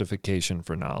justification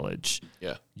for knowledge.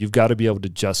 Yeah. You've got to be able to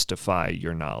justify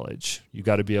your knowledge. You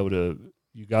got to be able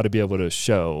to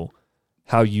show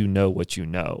how you know what you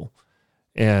know.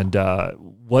 And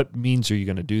what means are you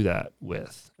going to do that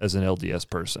with as an LDS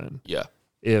person? Yeah.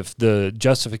 If the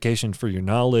justification for your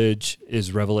knowledge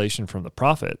is revelation from the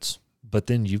prophets, but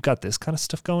then you've got this kind of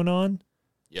stuff going on,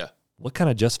 yeah, what kind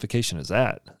of justification is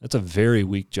that? That's a very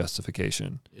weak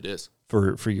justification. It is.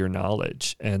 For your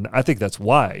knowledge. And I think that's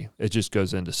why it just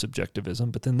goes into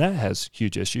subjectivism. But then that has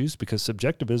huge issues, because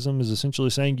subjectivism is essentially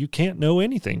saying you can't know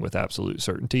anything with absolute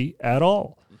certainty at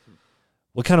all.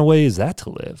 What kind of way is that to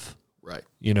live? Right.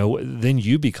 Then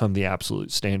you become the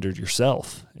absolute standard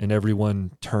yourself, and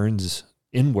everyone turns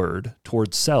inward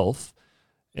towards self.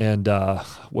 And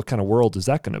what kind of world is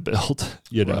that going to build?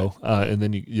 Right. And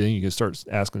then you can start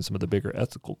asking some of the bigger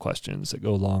ethical questions that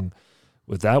go along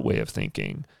with that way of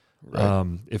thinking.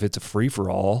 Right. If it's a free for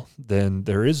all, then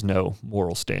there is no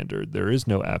moral standard. There is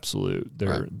no absolute.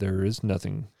 There is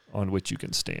nothing on which you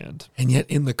can stand. And yet,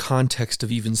 in the context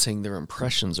of even saying their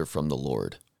impressions are from the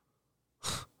Lord,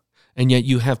 and yet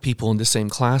you have people in the same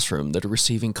classroom that are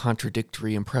receiving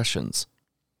contradictory impressions.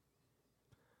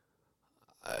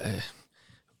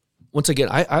 Once again,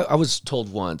 I was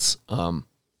told once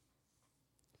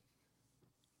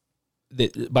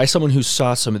that by someone who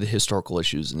saw some of the historical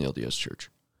issues in the LDS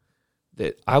Church,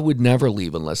 that I would never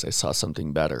leave unless I saw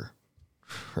something better,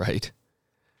 right?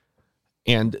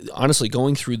 And honestly,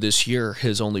 going through this year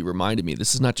has only reminded me,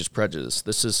 this is not just prejudice.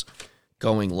 This is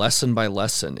going lesson by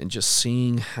lesson and just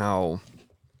seeing how,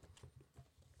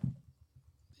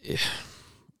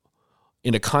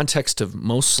 in a context of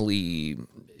mostly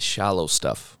shallow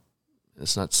stuff,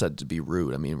 it's not said to be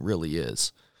rude, I mean, it really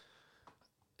is,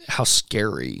 how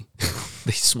scary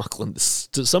they smuggle in this,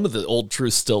 some of the old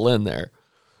truth still in there.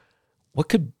 What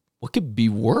could be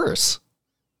worse?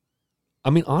 I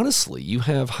mean, honestly, you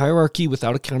have hierarchy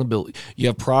without accountability. You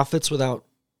have prophets without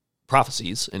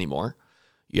prophecies anymore.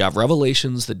 You have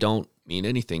revelations that don't mean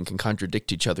anything, can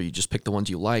contradict each other. You just pick the ones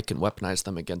you like and weaponize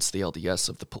them against the LDS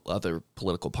of the other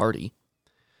political party.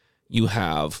 You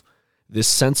have this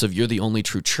sense of you're the only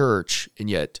true church, and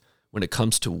yet when it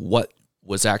comes to what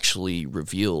was actually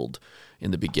revealed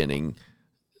in the beginning,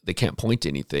 they can't point to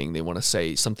anything. They want to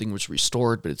say something was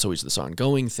restored, but it's always this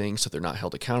ongoing thing, so they're not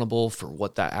held accountable for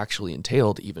what that actually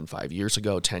entailed even 5 years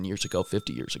ago, 10 years ago,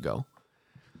 50 years ago.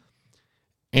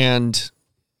 And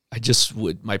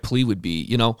my plea would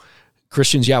be,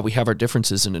 Christians, we have our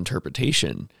differences in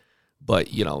interpretation,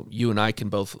 but, you and I can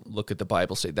both look at the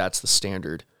Bible, say that's the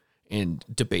standard, and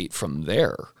debate from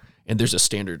there. And there's a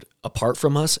standard apart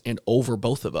from us and over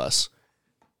both of us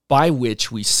by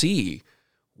which we see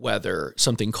whether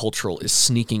something cultural is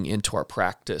sneaking into our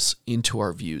practice, into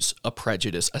our views, a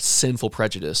prejudice, a sinful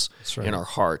prejudice in our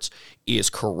hearts is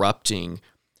corrupting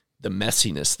the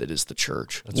messiness that is the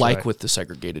church, with the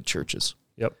segregated churches.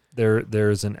 Yep.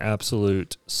 There's an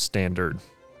absolute standard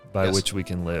by which we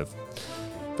can live.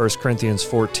 1 Corinthians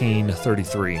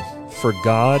 14:33. For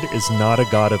God is not a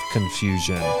God of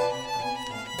confusion,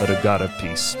 but a God of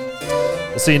peace.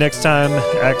 We'll see you next time,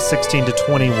 Acts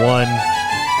 16-21.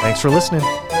 Thanks for listening.